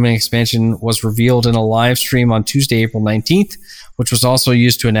 The upcoming expansion was revealed in a live stream on Tuesday, April 19th, which was also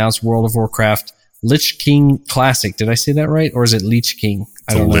used to announce World of Warcraft Lich King Classic. Did I say that right? Or is it Lich King?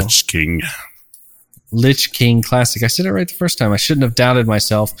 I don't know. Lich King. Lich King Classic. I said it right the first time. I shouldn't have doubted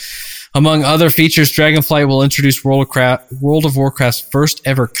myself. Among other features, Dragonflight will introduce World of Warcraft's first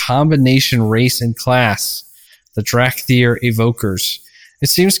ever combination race and class, the Drakthir Evokers. It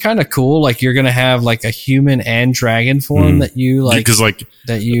seems kind of cool. Like you're going to have like a human and dragon form that you like. Because like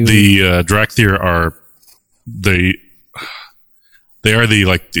the Drakthir are they are the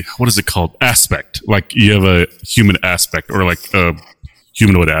like what is it called? Aspect. Like you have a human aspect or like a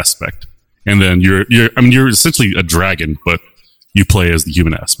humanoid aspect, and then you're essentially a dragon, but you play as the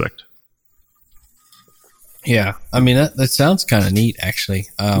human aspect. Yeah, I mean that sounds kind of neat, actually.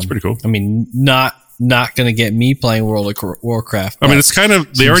 It's pretty cool. I mean, not going to get me playing World of Warcraft. I mean, it's kind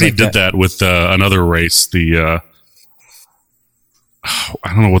of they already did that with another race. The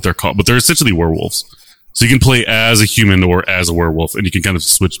I don't know what they're called, but they're essentially werewolves. So you can play as a human or as a werewolf, and you can kind of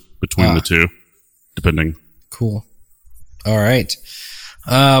switch between the two, depending. Cool. All right.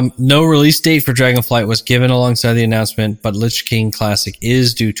 No release date for Dragonflight was given alongside the announcement, but Lich King Classic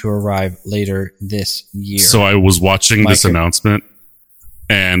is due to arrive later this year. So I was watching this announcement,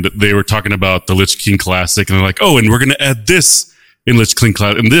 and they were talking about the Lich King Classic, and they're like, "Oh, and we're going to add this in Lich King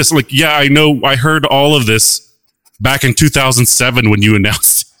Classic, and this." I'm like, yeah, I know. I heard all of this back in 2007 when you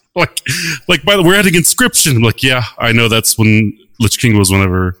announced. Like, by the way, we're adding Inscription. I'm like, yeah, I know. That's when Lich King was.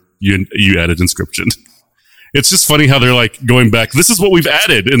 Whenever you added Inscription. It's just funny how they're like going back. This is what we've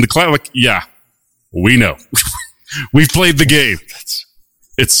added in the class. Like, yeah, we know. We've played the game.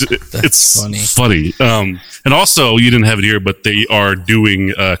 It's funny. And also, you didn't have it here, but they are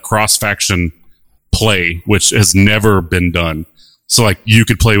doing cross-faction play, which has never been done. So, like, you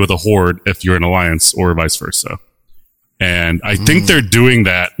could play with a horde if you're an alliance, or vice versa. And I think they're doing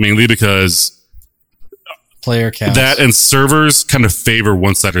that mainly because player counts. That and servers kind of favor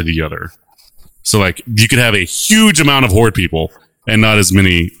one side or the other. So, like, you could have a huge amount of horde people and not as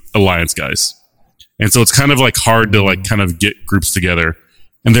many alliance guys. And so it's kind of like hard to like kind of get groups together.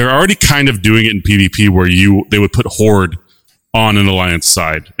 And they're already kind of doing it in PvP where they would put horde on an alliance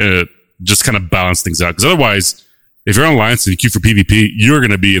side, just kind of balance things out. Because otherwise, if you're on alliance and you queue for PvP, you're going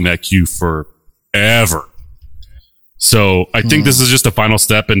to be in that queue forever. So I think this is just a final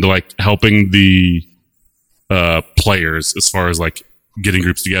step into like helping the players as far as like getting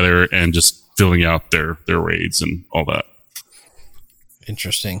groups together and just filling out their raids and all that.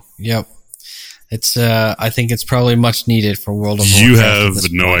 Interesting. Yep. It's I think it's probably much needed for World of Warcraft. You have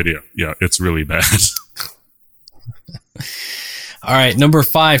no idea. Yeah, it's really bad. All right, number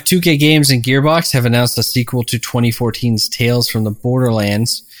 5, 2K Games and Gearbox have announced a sequel to 2014's Tales from the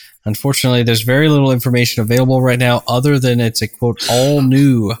Borderlands. Unfortunately, there's very little information available right now other than it's a, quote,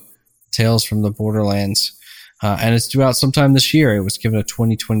 all-new Tales from the Borderlands. and it's due out sometime this year. It was given a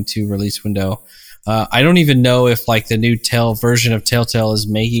 2022 release window. I don't even know if like the new version of Telltale is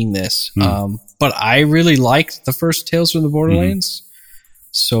making this, but I really liked the first Tales from the Borderlands.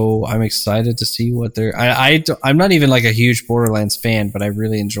 So I'm excited to see what they're. I'm not even like a huge Borderlands fan, but I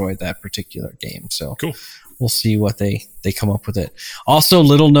really enjoyed that particular game. So cool. We'll see what they come up with it. Also,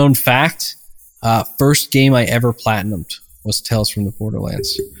 little known fact: first game I ever platinumed was Tales from the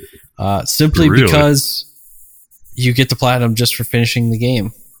Borderlands. Simply because you get the platinum just for finishing the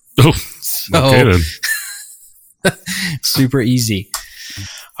game. Oh, so, okay then. Super easy.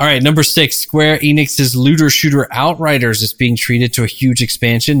 All right, number 6, Square Enix's looter shooter Outriders is being treated to a huge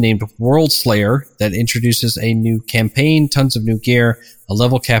expansion named World Slayer that introduces a new campaign, tons of new gear, a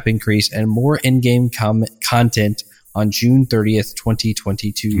level cap increase, and more in-game content on June 30th,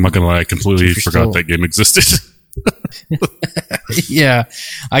 2022. I'm not going to lie, I completely forgot that game existed. Yeah,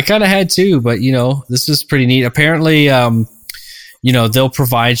 I kind of had too, but this is pretty neat. Apparently, they'll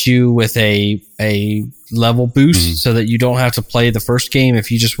provide you with a level boost so that you don't have to play the first game.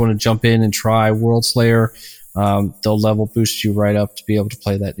 If you just want to jump in and try World Slayer, they'll level boost you right up to be able to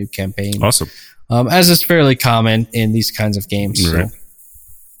play that new campaign. Awesome. As is fairly common in these kinds of games. Right. So.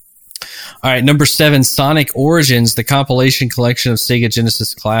 All right, number 7, Sonic Origins, the compilation collection of Sega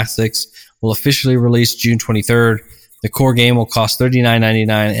Genesis classics, will officially release June 23rd. The core game will cost $39.99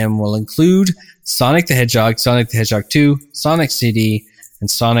 and will include Sonic the Hedgehog, Sonic the Hedgehog 2, Sonic CD, and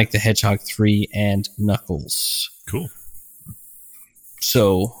Sonic the Hedgehog 3 and Knuckles. Cool.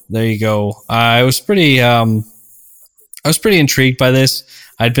 So there you go. I was pretty intrigued by this.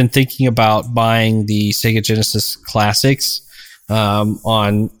 I'd been thinking about buying the Sega Genesis classics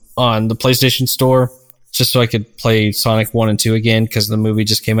on the PlayStation Store just so I could play Sonic 1 and 2 again because the movie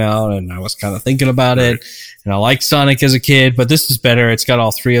just came out and I was kind of thinking about it. And I liked Sonic as a kid, but this is better. It's got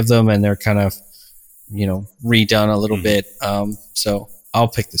all 3 of them and they're kind of, redone a little bit. So I'll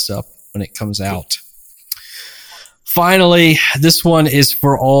pick this up when it comes out. Finally, this one is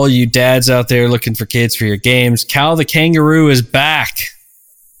for all you dads out there looking for kids for your games. Cal the Kangaroo is back.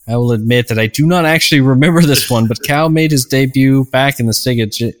 I will admit that I do not actually remember this one, but Cal made his debut back in the Sega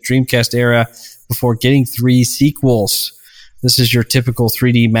Dreamcast era before getting 3 sequels. This is your typical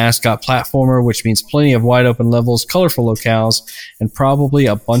 3D mascot platformer, which means plenty of wide open levels, colorful locales, and probably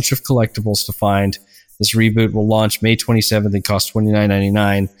a bunch of collectibles to find. This reboot will launch May 27th and cost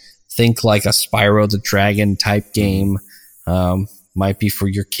 $29.99. Think like a Spyro the Dragon type game. Might be for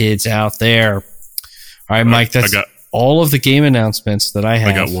your kids out there. All right, Mike, that's all of the game announcements that I have.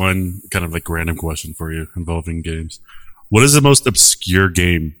 I got one kind of like random question for you involving games. What is the most obscure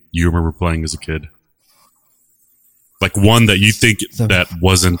game you remember playing as a kid? Like one that you think that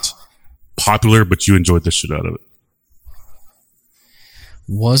wasn't popular, but you enjoyed the shit out of it.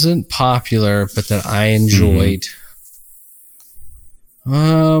 Wasn't popular, but that I enjoyed.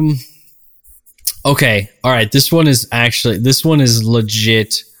 Okay. All right. This one is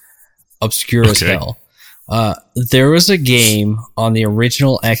legit obscure as hell. There was a game on the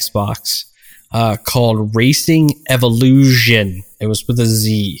original Xbox called Racing Evolution. It was with a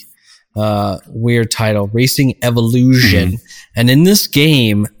Z. Weird title, Racing Evolution. And in this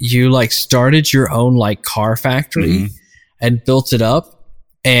game, you started your own car factory and built it up.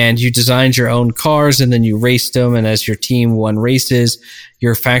 And you designed your own cars and then you raced them. And as your team won races,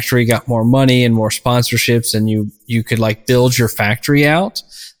 your factory got more money and more sponsorships and you could build your factory out.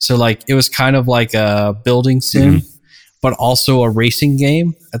 So it was kind of like a building sim, but also a racing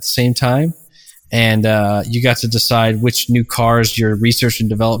game at the same time. And you got to decide which new cars your research and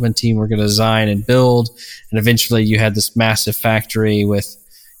development team were going to design and build. And eventually you had this massive factory with,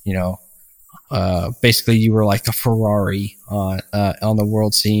 basically you were like a Ferrari on the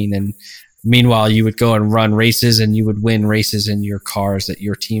world scene. And meanwhile, you would go and run races and you would win races in your cars that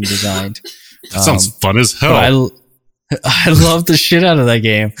your team designed. That sounds fun as hell. I loved the shit out of that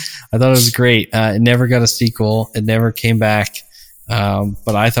game. I thought it was great. It never got a sequel. It never came back.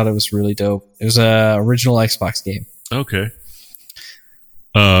 But I thought it was really dope. It was a original Xbox game. Okay.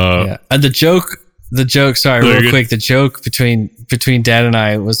 Yeah. And the joke, sorry, real quick. The joke between Dad and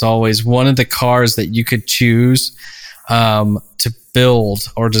I was always one of the cars that you could choose, to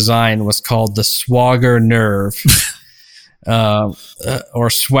build or design was called the Swagger Nerve. Or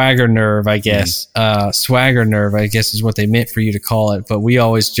Swagger Nerve, I guess. Swagger Nerve, I guess, is what they meant for you to call it. But we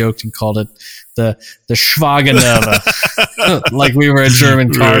always joked and called it the Schwagenerve, like we were a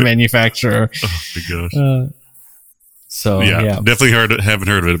German car manufacturer. Oh my gosh! Yeah, definitely haven't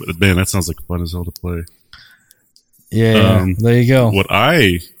heard of it, but man, that sounds like fun as hell to play. Yeah, there you go. What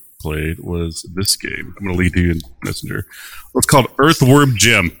I played was this game. I'm going to lead you in Messenger. It's called Earthworm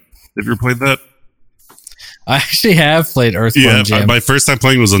Jim. Have you ever played that? I actually have played Earthworm Yeah, Jim. my first time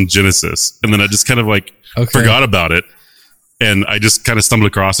playing was on Genesis, and then I just kind of like forgot about it, and I just kind of stumbled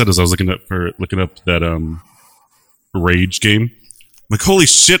across it as I was looking up that Rage game. I'm like, holy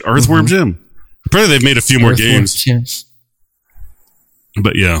shit, Earthworm Jim! Apparently, they've made a few more games. Jim.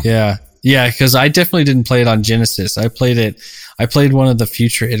 But yeah, because I definitely didn't play it on Genesis. I played one of the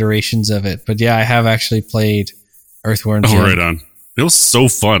future iterations of it. But yeah, I have actually played Earthworm Jim. Oh, right on. It was so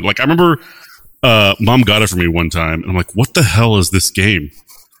fun. Like I remember, Mom got it for me one time, and I'm like, "What the hell is this game?"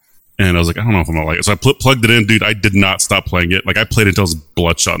 And I was like, "I don't know if I'm gonna like it." So I plugged it in, dude. I did not stop playing it. Like I played it until I was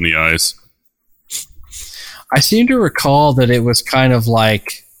bloodshot in the eyes. I seem to recall that it was kind of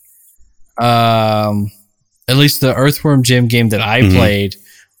like, at least the Earthworm Jim game that I played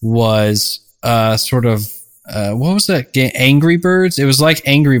was sort of what was that game? Angry Birds. It was like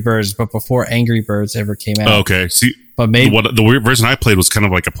Angry Birds, but before Angry Birds ever came out. Okay, see, but maybe the weird version I played was kind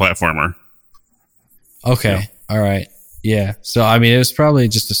of like a platformer. Okay, all right, yeah. So I mean, it was probably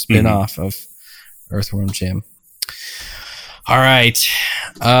just a spin-off of Earthworm Jim. All right,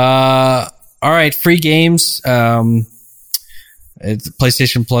 free games.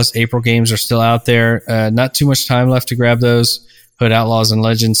 PlayStation Plus April games are still out there. Not too much time left to grab those. Hood Outlaws and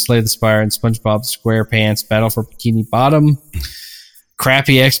Legends, Slay the Spire, and SpongeBob SquarePants Battle for Bikini Bottom.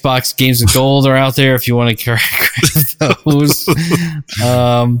 Crappy Xbox games of gold are out there if you want to grab those.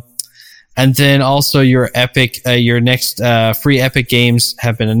 And then also your next free Epic games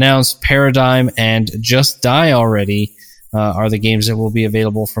have been announced. Paradigm and Just Die Already are the games that will be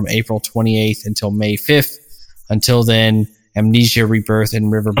available from April 28th until May 5th. Until then, Amnesia Rebirth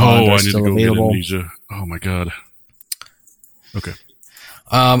and Riverbond are still available. Amnesia. Oh my god. Okay.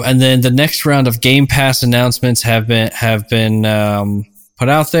 And then the next round of Game Pass announcements have been put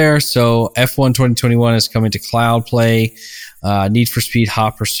out there. So F1 2021 is coming to Cloud Play. Need for Speed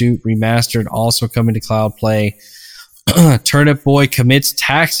Hot Pursuit Remastered also coming to Cloud Play. Turnip Boy commits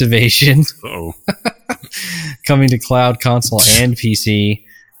tax evasion. Coming to Cloud, Console, and PC.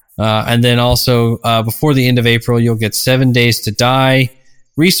 And then also before the end of April, you'll get 7 Days to Die,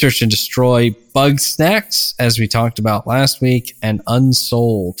 Research and Destroy, Bug Snacks, as we talked about last week, and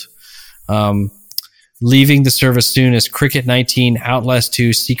Unsold. Leaving the service soon is Cricket 19, Outlast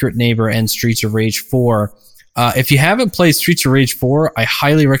 2, Secret Neighbor, and Streets of Rage 4. If you haven't played Streets of Rage 4, I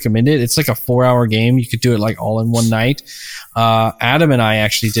highly recommend it. It's like a 4-hour game. You could do it like all in one night. Adam and I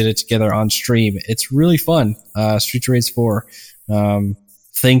actually did it together on stream. It's really fun. Streets of Rage 4.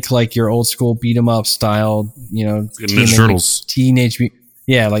 Think like your old school beat 'em up style, Ninja Turtles.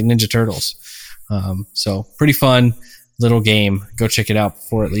 Like Ninja Turtles. So pretty fun little game. Go check it out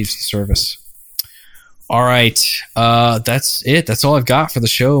before it leaves the service. All right. That's it. That's all I've got for the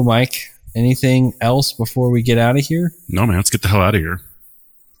show, Mike. Anything else before we get out of here? No, man. Let's get the hell out of here.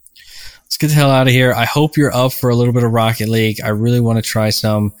 Let's get the hell out of here. I hope you're up for a little bit of Rocket League. I really want to try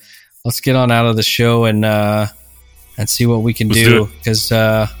some. Let's get on out of the show and see what we can do. Because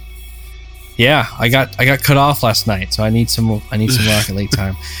I got cut off last night, so I need some Rocket League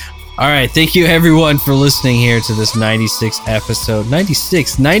time. All right, thank you everyone for listening here to this 96th episode.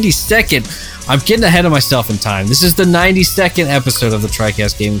 92nd. I'm getting ahead of myself in time. This is the 92nd episode of the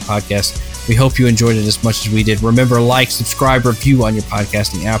TriCast Gaming Podcast. We hope you enjoyed it as much as we did. Remember, like, subscribe, review on your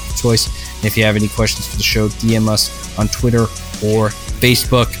podcasting app of choice. And if you have any questions for the show, DM us on Twitter or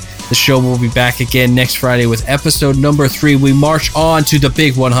Facebook. The show will be back again next Friday with episode number 3. We march on to the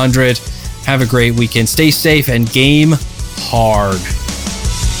big 100. Have a great weekend. Stay safe and game hard.